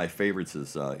 one of my favorites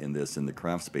is in the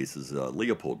craft space is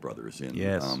Leopold Brothers.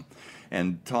 Yes.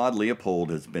 And Todd Leopold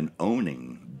has been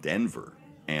owning Denver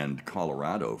and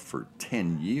Colorado for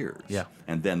 10 years. Yeah.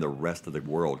 And then the rest of the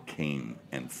world came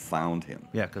and found him.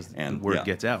 Yeah, because the word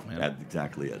gets out, man. That's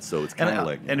exactly it. So it's kind of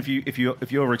like... And if you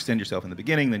overextend yourself in the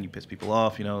beginning, then you piss people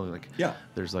off,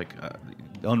 There's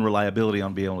unreliability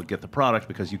on being able to get the product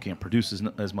because you can't produce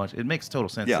as much. It makes total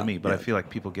sense to me, but I feel like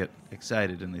people get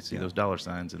excited and they see those dollar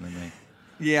signs and then they...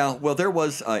 Yeah, well, there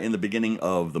was, in the beginning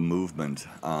of the movement...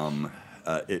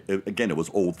 it was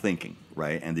old thinking,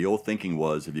 right? And the old thinking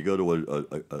was, if you go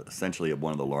to essentially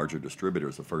one of the larger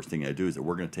distributors, the first thing they do is that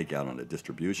we're going to take you out on a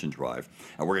distribution drive,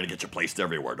 and we're going to get you placed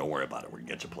everywhere. Don't worry about it. We're going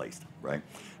to get you placed, right?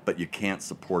 But you can't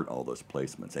support all those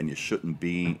placements, and you shouldn't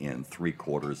be in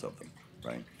 3/4 of them,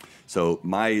 right? So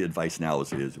my advice now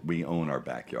is we own our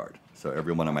backyard. So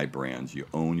every one of my brands, you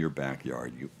own your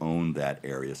backyard. You own that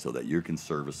area so that you can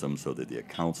service them, so that the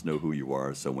accounts know who you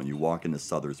are. So when you walk into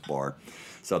Souther's bar,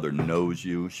 Souther knows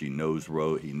you. He knows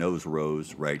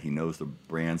Rose, right? He knows the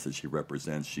brands that she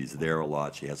represents. She's there a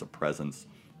lot. She has a presence,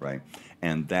 right?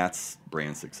 And that's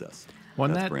brand success.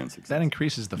 That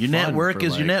increases the your fun network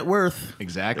is your net worth.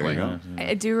 Exactly.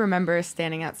 I do remember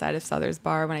standing outside of Souther's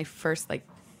bar when I first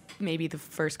maybe the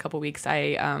first couple weeks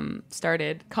I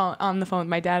started on the phone with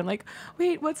my dad. I'm like,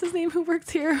 wait, what's his name who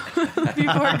works here?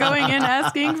 Before going in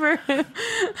asking for him.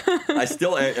 I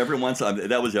still, every once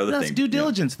that was the other thing. That's due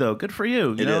diligence, though. Good for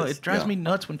you. It drives me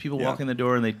nuts when people walk in the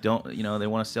door and they don't, they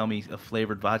want to sell me a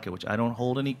flavored vodka, which I don't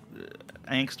hold any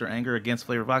angst or anger against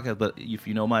flavored vodka. But if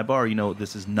you know my bar,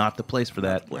 this is not the place for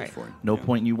that. No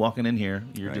point in you walking in here.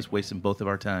 You're just wasting both of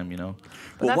our time,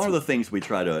 Well, one of the things we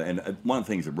try to, and one of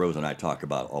the things that Rose and I talk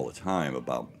about all the time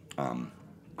about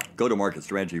go-to-market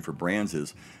strategy for brands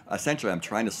is essentially I'm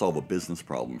trying to solve a business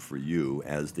problem for you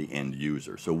as the end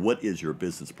user. So what is your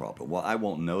business problem? Well, I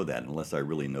won't know that unless I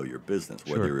really know your business,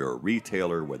 whether you're a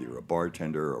retailer, whether you're a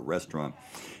bartender or a restaurant.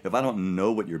 If I don't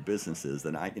know what your business is,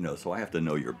 then so I have to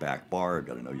know your back bar, I've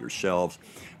got to know your shelves.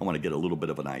 I want to get a little bit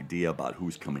of an idea about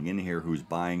who's coming in here, who's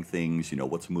buying things,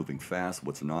 what's moving fast,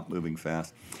 what's not moving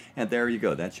fast. And there you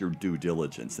go. That's your due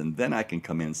diligence. And then I can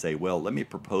come in and say, well, let me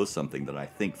propose something that I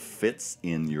think fits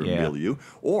in your milieu,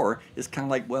 or it's kind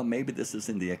of like, well, maybe this is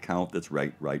in the account that's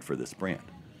right for this brand.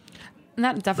 And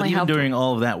that definitely but even helped. During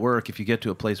all of that work, if you get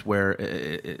to a place where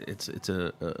it's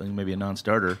maybe a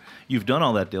non-starter, you've done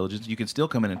all that diligence. You can still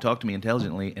come in and talk to me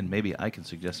intelligently, and maybe I can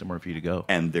suggest somewhere for you to go.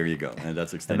 And there you go. And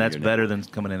that's extending. And that's better than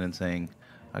coming in and saying,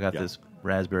 "I got this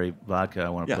raspberry vodka I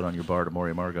want to put on your bar to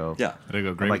Amore Margot." Yeah, it'll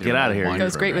go great. I'm like, get out of here. It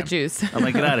goes great with juice. I'm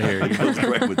like, get out of here. It goes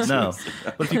great with no. juice.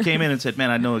 But if you came in and said, "Man,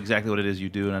 I know exactly what it is you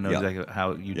do, and I know exactly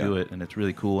how you do it, and it's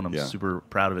really cool, and I'm super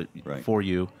proud of it for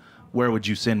you," where would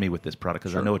you send me with this product?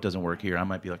 Because I know it doesn't work here. I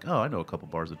might be like, oh, I know a couple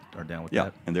bars that are down with that.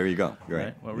 Yeah, and there you go. You're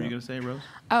right. What were you going to say, Rose?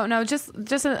 Oh, no, just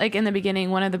like in the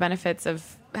beginning, one of the benefits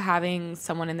of having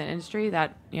someone in the industry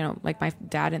that, like my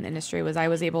dad in the industry was I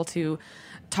was able to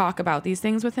talk about these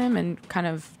things with him and kind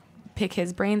of pick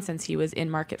his brain since he was in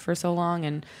market for so long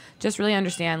and just really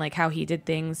understand like how he did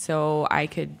things so I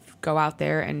could go out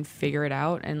there and figure it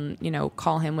out and,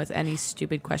 call him with any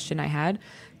stupid question I had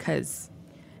because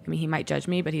he might judge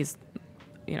me, but he's,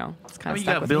 it's kind of you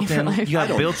stuck got with me for life. you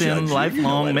got built-in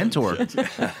lifelong mentor.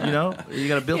 you know, you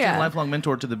got a built-in Yeah. lifelong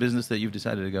mentor to the business that you've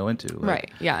decided to go into. Right.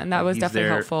 Yeah, and that was he's definitely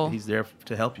there- helpful. He's there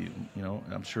to help you. You know,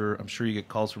 I'm sure you get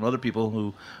calls from other people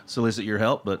who solicit your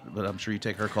help, but I'm sure you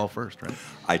take her call first, right?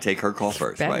 I take her call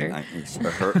first, Better.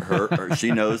 right?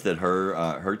 She knows that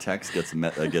her text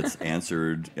gets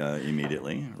answered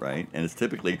immediately, right? And it's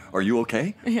typically, "Are you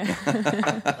okay?" Yeah.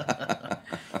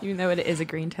 Even though it is a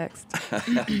green text.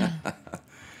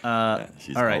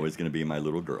 She's all right. always going to be my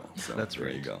little girl. So That's there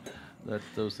right. you go.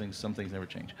 Some things never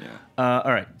change. Yeah.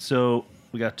 All right, so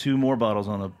we got 2 more bottles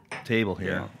on the table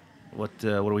here. What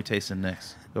are we tasting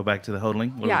next? Go back to the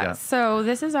hodling. What do we got? So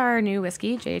this is our new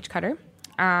whiskey, J.H. Cutter.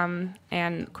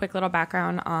 And quick little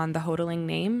background on the hodling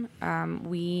name.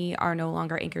 We are no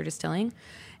longer Anchor Distilling.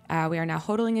 We are now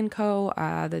Hodling & Co.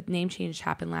 The name change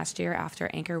happened last year after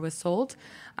Anchor was sold.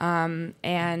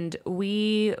 And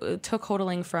we took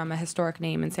Hodling from a historic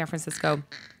name in San Francisco.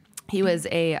 He was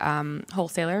a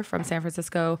wholesaler from San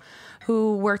Francisco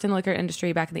who worked in the liquor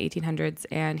industry back in the 1800s,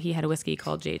 and he had a whiskey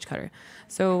called J.H. Cutter.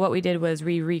 So what we did was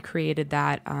we recreated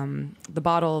that, the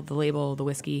bottle, the label, the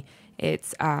whiskey.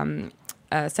 It's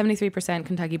 73%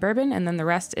 Kentucky bourbon, and then the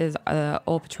rest is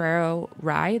Old Potrero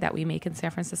rye that we make in San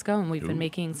Francisco, and we've been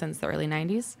making since the early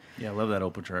 90s. Yeah, I love that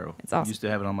Old Potrero. It's awesome. Used to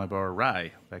have it on my bar,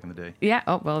 rye, back in the day. Yeah.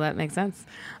 Oh, well, that makes sense.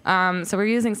 So we're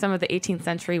using some of the 18th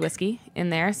century whiskey in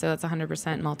there. So that's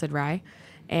 100% malted rye.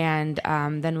 And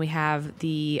then we have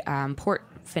the port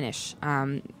finish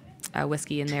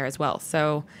whiskey in there as well.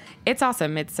 So it's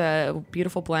awesome. It's a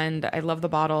beautiful blend. I love the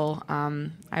bottle. I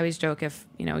always joke if,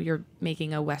 you're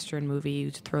making a Western movie,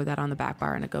 you throw that on the back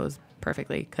bar and it goes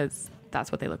perfectly because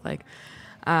that's what they look like.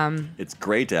 It's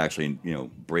great to actually,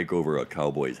 break over a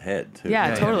cowboy's head too.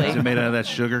 Yeah, totally. Is it made out of that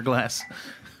sugar glass?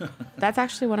 That's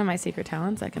actually one of my secret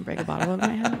talents. I can break a bottle over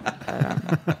my head.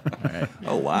 But, All right.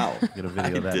 Oh, wow. Get a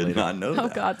video of that Did later. not know oh,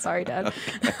 that. God. Sorry, Dad.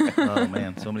 Oh,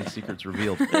 man. So many secrets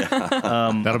revealed.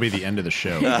 That'll be the end of the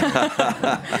show.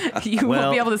 You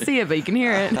won't be able to see it, but you can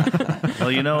hear it.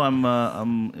 Well,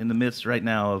 I'm in the midst right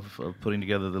now of putting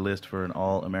together the list for an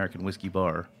all-American whiskey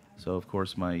bar. So, of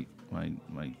course, my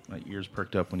ears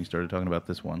perked up when you started talking about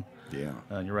this one. Yeah.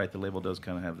 And you're right. The label does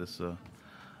kind of have this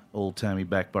old-timey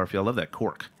back bar feel. I love that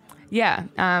cork. Yeah,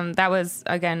 that was,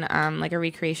 again, like a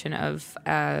recreation of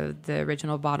the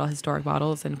original bottle, historic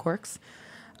bottles and corks,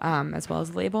 as well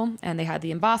as the label. And they had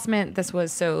the embossment. This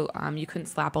was so you couldn't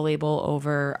slap a label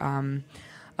over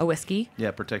a whiskey.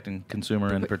 Yeah, protecting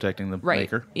consumer and protecting the Right.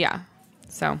 maker. Yeah.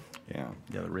 So. Yeah.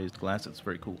 Yeah, the raised glass. It's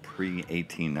very cool.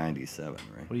 Pre-1897, right?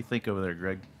 What do you think over there,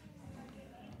 Greg?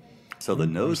 So the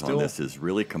nose still- on this is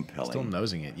really compelling. Still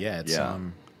nosing it. Yeah. It's,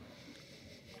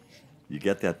 You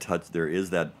get that touch. There is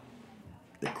that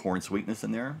corn sweetness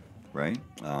in there, right?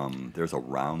 There's a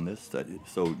roundness.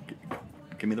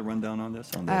 Give me the rundown on this,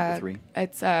 on the 3.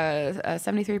 It's a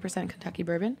 73% Kentucky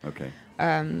bourbon. Okay.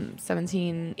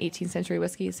 18th century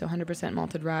whiskey, so 100%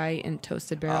 malted rye in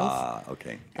toasted barrels.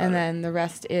 Okay. And then the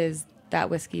rest is that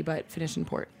whiskey, but finished in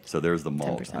port. So there's the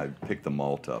malt. 10%. I picked the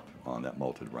malt up on that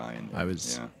malted rye. And,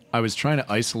 I was trying to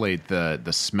isolate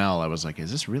the smell. I was like,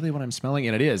 is this really what I'm smelling?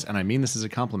 And it is. And I mean this as a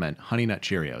compliment. Honey Nut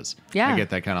Cheerios. Yeah. I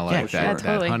get that kind of like sure. that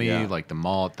totally. honey, Yeah. like the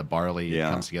malt, the barley. Yeah.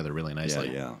 It comes together really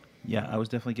nicely. Yeah. Yeah, I was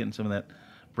definitely getting some of that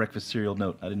breakfast cereal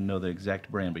note. I didn't know the exact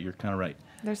brand, but you're kind of right.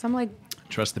 There's some like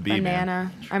Trust the bee, man.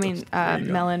 banana. I mean, There you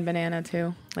go. melon banana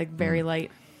too. Like very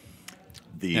light.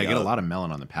 Yeah, I get a lot of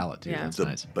melon on the palate too. Yeah. That's The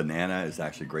nice. banana is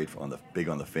actually great big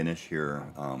on the finish here.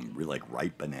 Really like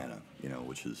ripe banana,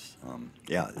 which is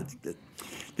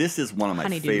this is one of my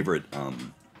Honeydew. favorite.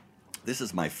 This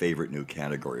is my favorite new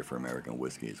category for American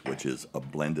whiskeys, which is a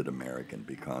blended American,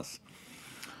 because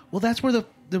Well, that's where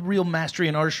the real mastery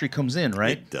and artistry comes in,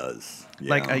 right? it does.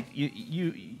 Like yeah.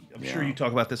 I'm sure Yeah. you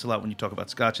talk about this a lot when you talk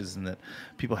about scotches, and that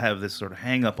people have this sort of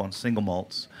hang up on single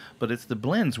malts, but it's the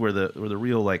blends where the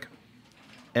real like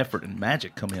effort and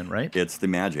magic come in, right? It's the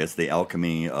magic. It's the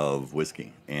alchemy of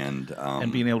whiskey, and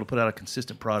being able to put out a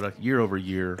consistent product year over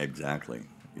year. Exactly.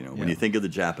 When Yeah. you think of the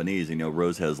Japanese,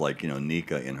 Rose has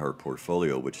Nika in her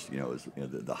portfolio, which is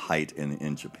the height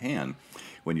in Japan.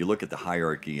 When you look at the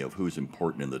hierarchy of who's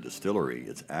important in the distillery,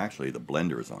 it's actually the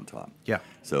blender is on top. Yeah.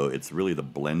 So it's really the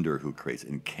blender who creates.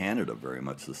 In Canada, very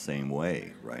much the same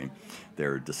way, right?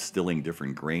 They're distilling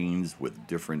different grains with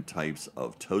different types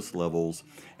of toast levels,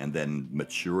 and then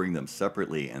maturing them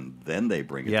separately, and then they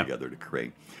bring it Yeah. together to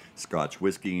create Scotch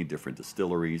whiskey, different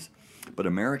distilleries. But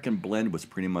American blend was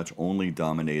pretty much only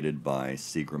dominated by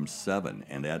Seagram 7,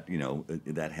 and that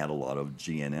that had a lot of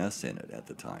GNS in it at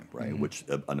the time, right? Mm-hmm. Which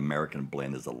an American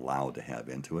blend is allowed to have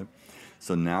into it.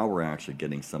 So now we're actually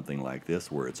getting something like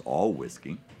this where it's all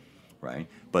whiskey, right?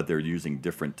 But they're using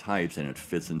different types, and it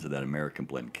fits into that American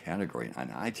blend category.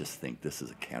 And I just think this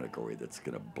is a category that's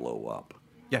going to blow up.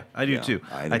 Yeah, I do too.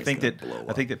 I think it's that gonna blow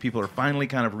I think that people are finally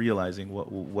kind of realizing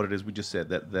what it is we just said,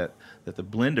 that the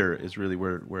blender is really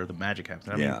where the magic happens.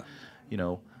 I mean, you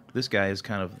know, this guy is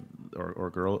kind of or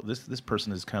girl, this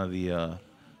person is kind of the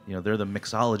you know, they're the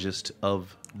mixologist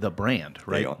of the brand,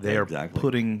 right? They are exactly.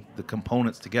 putting the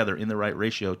components together in the right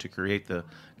ratio to create the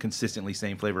consistently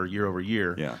same flavor year over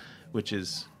year. Yeah. Which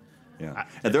is and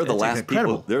they're the it's last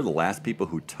incredible. people. They're the last people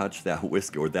who touch that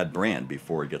whiskey or that brand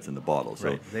before it gets in the bottle. So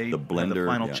Right. They the have blender, the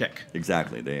final check.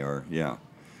 Exactly, they are. Yeah,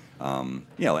 you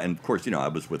know, and of course, you know, I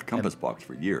was with Compass Box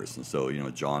for years, and so you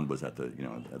know, John was at the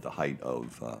at the height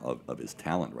of his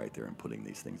talent right there in putting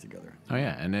these things together. Oh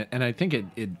yeah, and I think it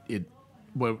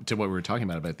to what we were talking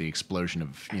about the explosion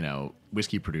of, you know,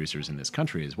 whiskey producers in this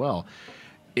country as well.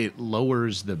 It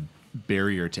lowers the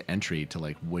barrier to entry to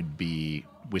like would-be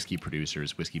whiskey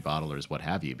producers, whiskey bottlers, what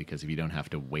have you, because if you don't have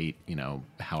to wait, you know,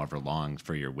 however long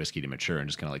for your whiskey to mature and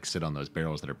just kind of like sit on those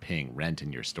barrels that are paying rent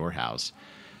in your storehouse,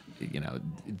 you know,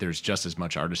 there's just as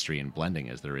much artistry in blending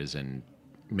as there is in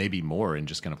maybe more in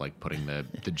just kind of like putting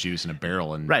the juice in a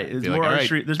barrel and Right. There's more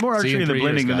artistry. There's more artistry in the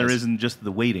blending than there is in just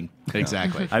the waiting.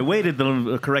 Exactly. I waited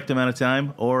the correct amount of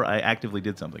time, or I actively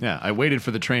did something. Yeah, I waited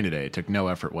for the train today. It took no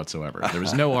effort whatsoever. There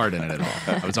was no art in it at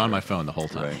all. I was on my phone the whole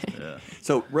time. Right. Yeah.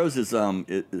 So Rose is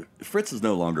Fritz is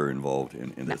no longer involved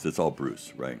in this. It's all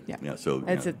Bruce, right? Yeah. So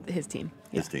it's his team.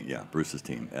 His team. Yeah. Bruce's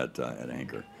team at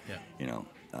Anchor. Yeah. You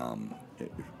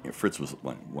know, Fritz was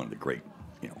one of the great,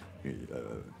 you know.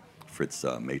 Fritz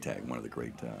Maytag, one of the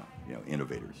great, you know,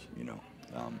 innovators. You know,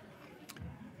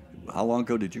 how long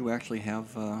ago did you actually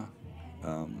have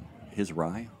his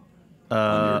rye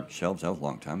on your shelves? That was a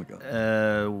long time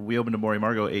ago. We opened a Mori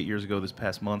Margot 8 years ago this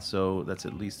past month, so that's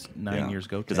at least 9 years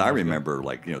ago. Because I remember,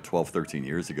 like, you know, 12, 13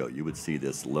 years ago, you would see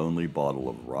this lonely bottle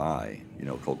of rye, you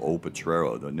know, called Old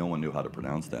Potrero, though no one knew how to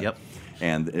pronounce that. Yep.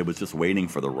 And it was just waiting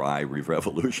for the rye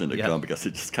revolution to come because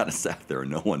it just kind of sat there and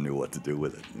no one knew what to do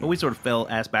with it. Well, we sort of fell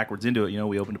ass backwards into it. You know,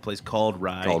 we opened a place called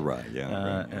Rye. Called Rye,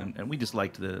 And we just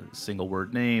liked the single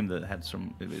word name that had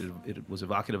some. It was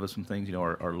evocative of some things. You know,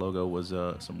 our logo was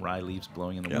some rye leaves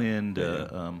blowing in the wind.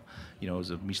 You know, it was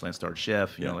a Michelin-starred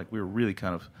chef. You know, like we were really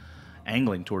kind of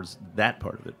angling towards that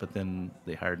part of it. But then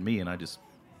they hired me, and I just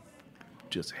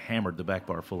hammered the back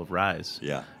bar full of ryes.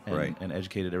 Yeah, and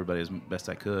educated everybody as best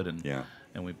I could. And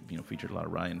and we featured a lot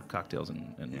of rye in cocktails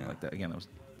and like that. Again, that was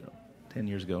 10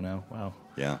 years ago now. Wow.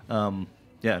 Yeah. And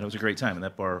it was a great time, and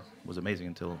that bar was amazing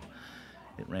until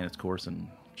it ran its course and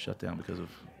shut down because of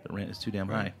it's too damn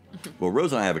high. Well,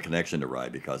 Rose and I have a connection to rye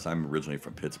because I'm originally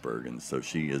from Pittsburgh, and so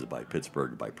she is by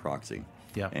Pittsburgh by proxy.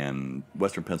 Yeah. And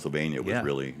Western Pennsylvania was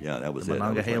really, that was the it.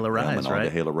 Monongahela rye, right?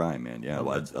 Monongahela rye, man. Yeah,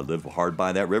 well, I live hard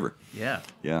by that river. Yeah.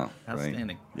 Yeah.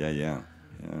 Outstanding. Right. Yeah,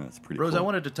 it's pretty Rose, cool. I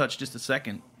wanted to touch just a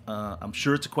second. I'm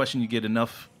sure it's a question you get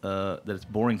enough that it's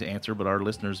boring to answer, but our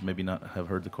listeners maybe not have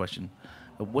heard the question.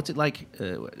 What's it like?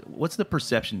 What's the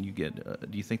perception you get?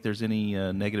 Do you think there's any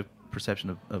negative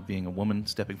perception of being a woman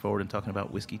stepping forward and talking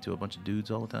about whiskey to a bunch of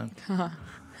dudes all the time?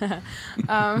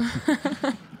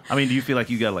 I mean, do you feel like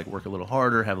you got to like work a little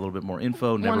harder, have a little bit more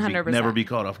info, never be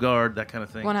caught off guard, that kind of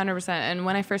thing? 100%. And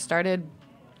when I first started,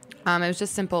 it was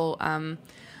just simple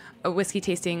whiskey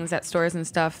tastings at stores and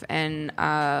stuff. And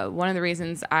one of the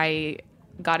reasons I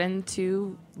got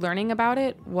into learning about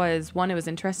it was, one, it was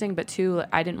interesting, but two,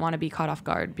 I didn't want to be caught off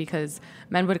guard because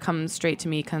men would come straight to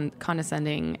me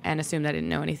condescending and assume that I didn't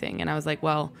know anything. And I was like,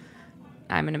 well,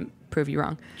 I'm going to prove you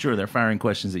wrong. Sure, they're firing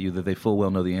questions at you that they full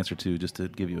well know the answer to just to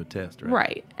give you a test, right?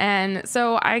 Right. And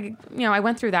so I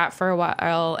went through that for a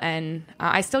while, and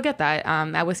I still get that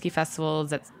at whiskey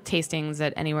festivals, at tastings,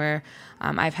 at anywhere.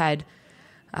 I've had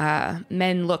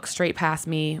men look straight past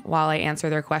me while I answer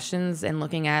their questions and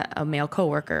looking at a male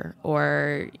coworker,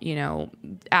 or, you know,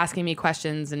 asking me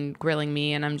questions and grilling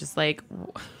me. And I'm just like,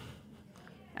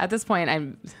 at this point,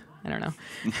 I don't know.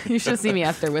 You should see me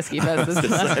after Whiskey Fest this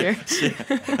last year.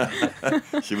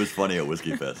 She was funny at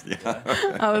Whiskey Fest.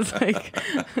 Yeah. I was like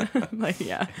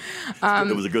yeah.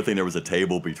 It was a good thing there was a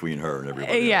table between her and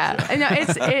everybody. Yeah. No,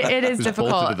 it is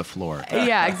difficult. Bolted to the floor.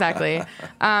 Yeah, exactly.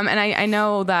 And I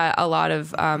know that a lot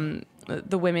of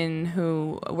the women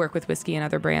who work with whiskey and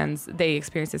other brands, they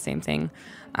experience the same thing.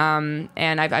 And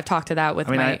I've talked to that with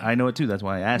I know it too. That's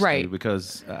why I asked Right. you,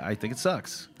 because I think it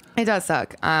sucks. It does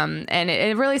suck. And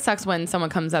it really sucks when someone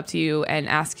comes up to you and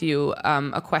asks you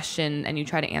a question and you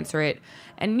try to answer it.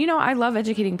 And, you know, I love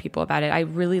educating people about it. I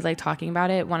really like talking about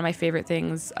it. One of my favorite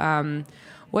things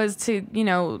was to, you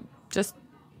know, just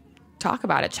talk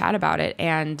about it, chat about it,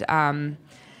 and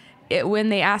when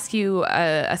they ask you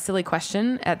a silly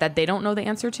question that they don't know the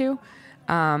answer to,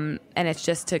 and it's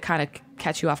just to kind of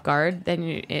catch you off guard,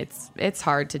 then it's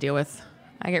hard to deal with.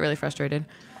 I get really frustrated.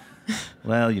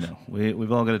 Well,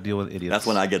 we've all got to deal with idiots. That's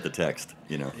when I get the text,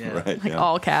 right? Like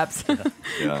all caps.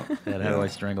 Yeah. Dad, how do I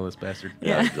strangle this bastard?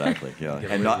 Yeah, exactly. Yeah,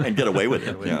 and get away with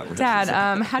it. Yeah.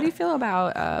 Dad, how do you feel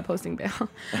about posting bail?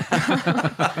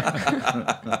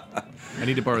 I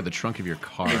need to borrow the trunk of your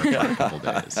car for a couple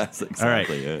days. That's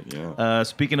exactly it. Yeah.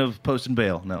 Speaking of posting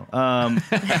bail, no.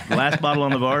 Last bottle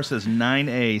on the bar says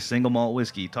 9A single malt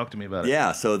whiskey. Talk to me about it.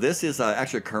 Yeah, so this is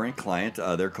actually a current client.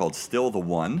 They're called Still the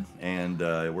One, and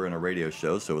we're in a radio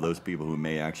show, so those people who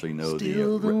may actually know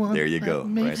there you go,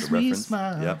 right? The reference.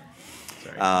 Smile. Yep.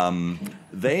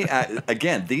 They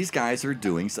again, these guys are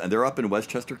they're up in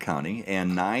Westchester County,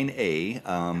 and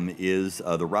 9A is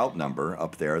the route number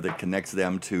up there that connects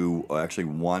them to actually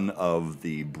one of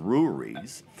the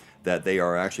breweries that they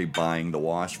are actually buying the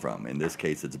wash from. In this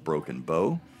case, it's Broken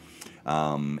Bow.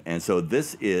 And so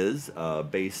this is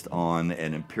based on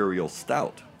an Imperial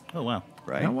Stout. Oh, wow.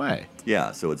 Right? No way.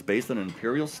 Yeah, so it's based on an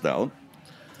Imperial Stout.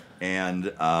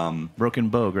 And Broken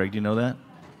Bow, Greg, do you know that?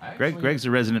 Greg's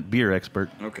a resident beer expert.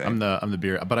 Okay. I'm the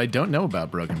beer, but I don't know about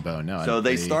Broken Bow. No. So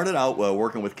they started out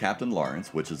working with Captain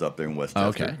Lawrence, which is up there in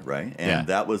Westchester, right? And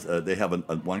that was they have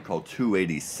a one called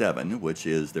 287, which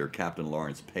is their Captain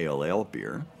Lawrence Pale Ale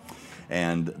beer,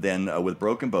 and then with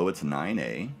Broken Bow, it's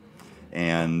 9A,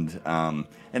 and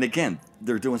again,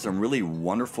 they're doing some really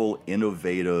wonderful,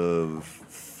 innovative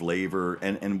flavor,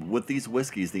 and with these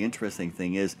whiskeys, the interesting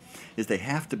thing is they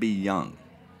have to be young.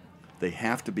 They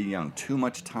have to be young. Too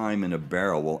much time in a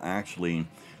barrel will actually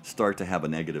start to have a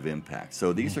negative impact.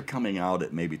 So these are coming out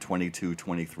at maybe 22,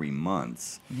 23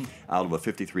 months out of a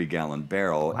 53-gallon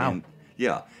barrel. Wow.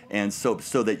 And so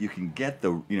that you can get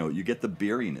you get the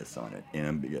beeriness on it,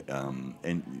 and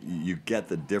you get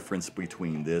the difference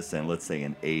between this and, let's say,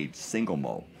 an aged single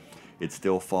malt. It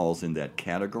still falls in that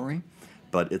category,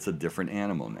 but it's a different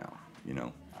animal now.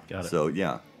 Got it. So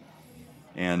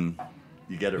and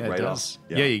you get it right off.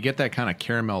 Yeah, you get that kind of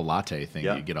caramel latte thing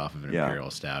Yeah. you get off of an Yeah.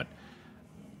 Imperial Stout.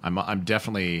 I'm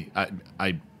definitely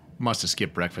I must have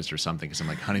skipped breakfast or something because I'm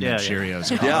like Honey Nut Cheerios.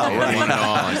 right. Want it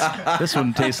all. This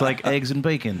one tastes like eggs and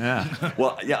bacon. Yeah.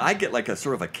 Well, I get like a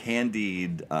sort of a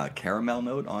candied caramel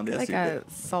note on this. Like a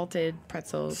salted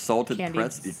pretzel. Salted candied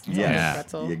pretzel. salted Yeah,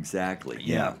 pretzel. exactly.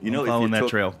 Yeah. You know, following if you that took,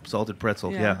 trail. Salted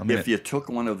pretzel. Yeah. Yeah. I mean, if you took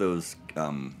one of those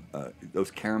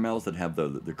caramels that have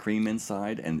the cream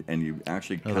inside, and you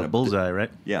actually kind the of bullseye,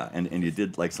 right? Yeah, and you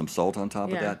did like some salt on top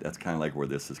of Yeah. that. That's kind of like where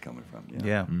this is coming from.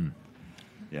 Yeah.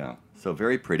 Yeah. So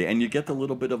very pretty, and you get the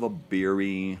little bit of a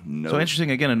beery note. So interesting.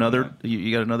 Again,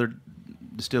 you got another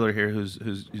distiller here who's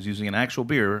using an actual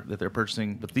beer that they're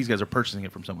purchasing, but these guys are purchasing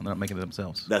it from someone. They're not making it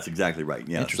themselves. That's exactly right.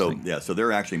 Yeah. So Interesting. so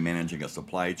they're actually managing a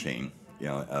supply chain,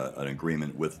 an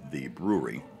agreement with the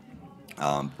brewery.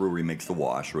 Brewery makes the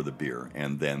wash or the beer,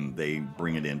 and then they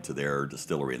bring it into their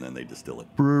distillery, and then they distill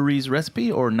it. Brewery's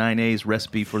recipe or 9A's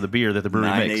recipe for the beer that the brewery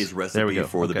makes? 9A's recipe There we go.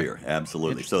 for the Okay. beer,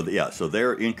 absolutely. So so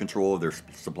they're in control of their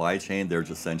supply chain. They're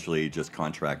just essentially just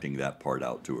contracting that part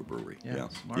out to a brewery. Yeah,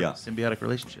 smart. Yeah. Symbiotic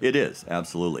relationship. It is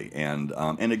absolutely, and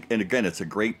again, it's a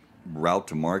great route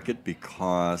to market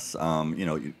because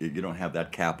you don't have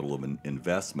that capital of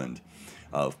investment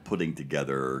of putting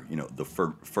together the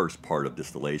first part of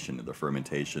distillation, the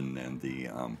fermentation, and the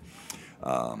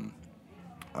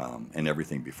and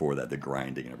everything before that, the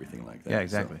grinding and everything like that. Yeah,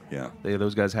 exactly. So,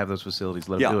 Those guys have those facilities.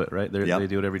 Let them do it, right? They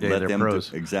do it every day. Let They're them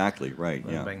pros. Exactly, right.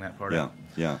 Let them bang that part yeah, out.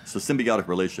 yeah. So symbiotic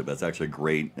relationship. That's actually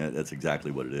great. That's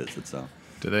exactly what it is. It's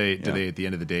Do they at the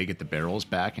end of the day get the barrels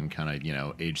back and kind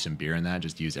of age some beer in that?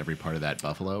 Just use every part of that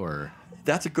buffalo, or?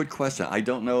 That's a good question. I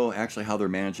don't know actually how they're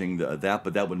managing that,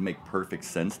 but that would make perfect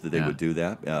sense that they would do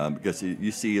that because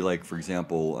you see, like, for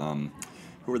example,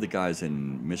 who are the guys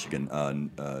in Michigan?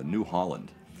 New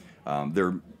Holland.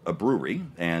 They're a brewery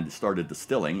and started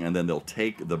distilling, and then they'll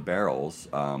take the barrels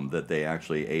that they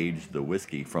actually aged the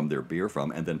whiskey from their beer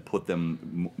from, and then put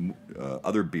them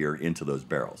other beer into those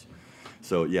barrels.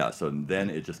 So so then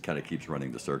it just kind of keeps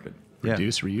running the circuit.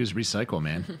 Reduce, reuse, recycle,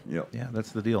 man. Yep. Yeah,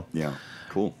 that's the deal. Yeah,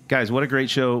 cool. Guys, what a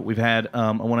great show we've had. I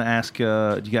want to ask, do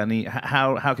you got any?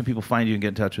 How can people find you and get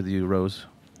in touch with you, Rose?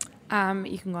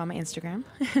 You can go on my Instagram.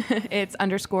 It's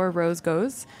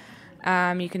 _RoseGoes.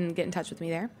 You can get in touch with me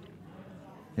there.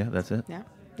 Yeah, that's it. Yeah,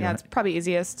 it's probably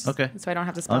easiest. Okay. So I don't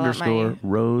have to spell out my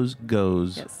 _Rose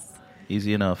Goes. Yes.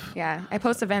 Easy enough. Yeah, I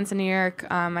post events in New York.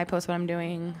 I post what I'm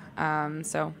doing.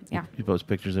 So yeah. You post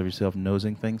pictures of yourself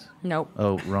nosing things? Nope.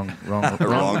 Oh, wrong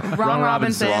Robinson. Wrong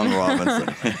Robinson.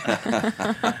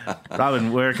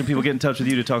 Robin, where can people get in touch with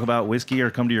you to talk about whiskey or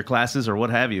come to your classes or what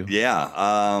have you?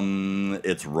 Yeah,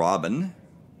 it's Robin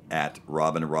at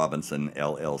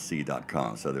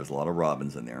RobinRobinsonLLC.com. So there's a lot of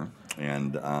Robins in there.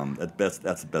 And that's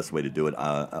the best way to do it.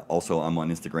 Also, I'm on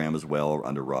Instagram as well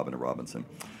under Robin Robinson.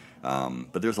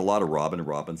 But there's a lot of Robin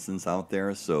Robinsons out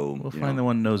there, so we'll find the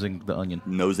one nosing the onion.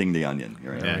 Nosing the onion.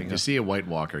 Right? Yeah, if you see a White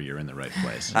Walker, you're in the right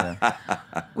place.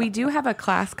 We do have a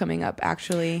class coming up,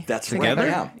 actually. That's together.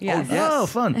 Right. Yeah. Yes. Oh, yes. Oh,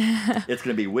 fun! It's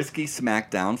going to be Whiskey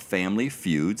Smackdown Family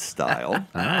Feud style.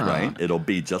 Right. It'll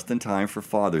be just in time for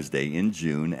Father's Day in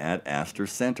June at Astor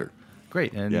Center.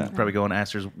 Great, and you can probably go on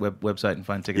Astor's website and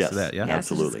find tickets to that, yeah?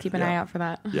 Absolutely. Just keep an eye out for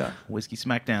that. Yeah. Whiskey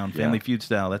Smackdown, Family Feud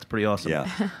style. That's pretty awesome. Yeah.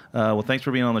 Well, thanks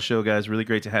for being on the show, guys. Really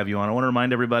great to have you on. I want to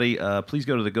remind everybody, please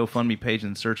go to the GoFundMe page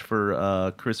and search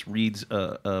for Chris Reed's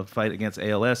fight against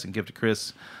ALS and give to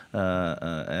Chris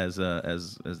as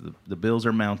the bills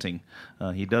are mounting.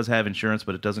 He does have insurance,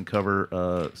 but it doesn't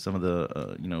cover some of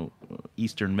the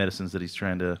Eastern medicines that he's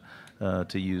trying to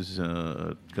use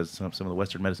because some of the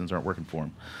Western medicines aren't working for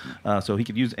him. So he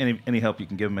could use any help you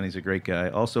can give him, and he's a great guy.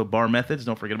 Also, Bar Methods,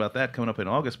 don't forget about that, coming up in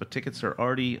August, but tickets are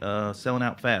already selling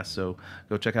out fast. So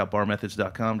go check out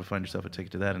barmethods.com to find yourself a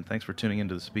ticket to that. And thanks for tuning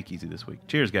into the Speakeasy this week.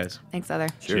 Cheers, guys. Thanks, Souther.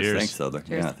 Cheers. Thanks, Souther.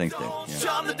 Cheers. Yeah, thanks, Dave. Yeah.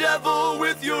 Charm the devil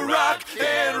with your rock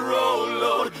and roll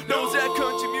load. Knows that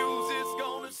country music's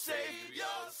gonna save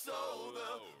your soul.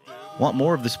 Want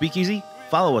more of the Speakeasy?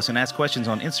 Follow us and ask questions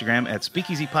on Instagram at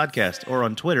Speakeasy Podcast or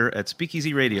on Twitter at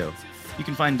Speakeasy Radio. You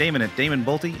can find Damon at Damon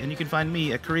Bolte, and you can find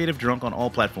me at Creative Drunk on all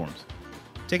platforms.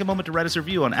 Take a moment to write us a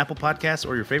review on Apple Podcasts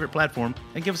or your favorite platform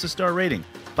and give us a star rating,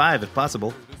 5 if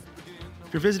possible.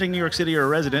 If you're visiting New York City or a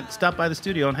resident, stop by the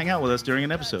studio and hang out with us during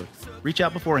an episode. Reach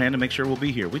out beforehand to make sure we'll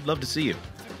be here. We'd love to see you.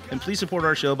 And please support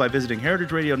our show by visiting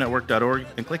heritageradionetwork.org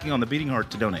and clicking on the beating heart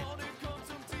to donate.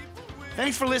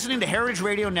 Thanks for listening to Heritage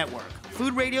Radio Network,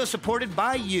 food radio supported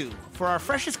by you. For our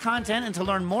freshest content and to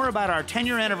learn more about our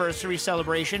 10-year anniversary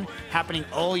celebration happening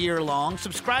all year long,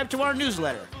 subscribe to our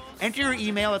newsletter. Enter your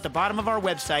email at the bottom of our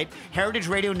website,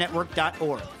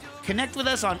 heritageradionetwork.org. Connect with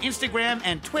us on Instagram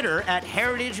and Twitter at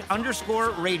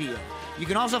heritage_radio. You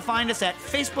can also find us at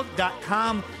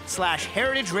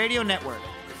facebook.com/Heritage Radio Network.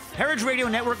 Heritage Radio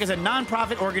Network is a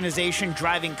nonprofit organization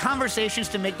driving conversations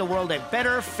to make the world a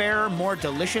better, fairer, more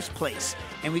delicious place.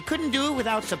 And we couldn't do it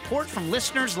without support from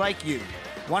listeners like you.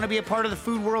 Want to be a part of the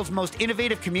food world's most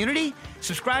innovative community?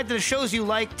 Subscribe to the shows you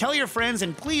like, tell your friends,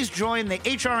 and please join the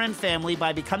HRN family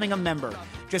by becoming a member.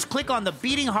 Just click on the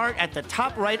beating heart at the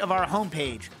top right of our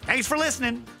homepage. Thanks for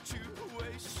listening.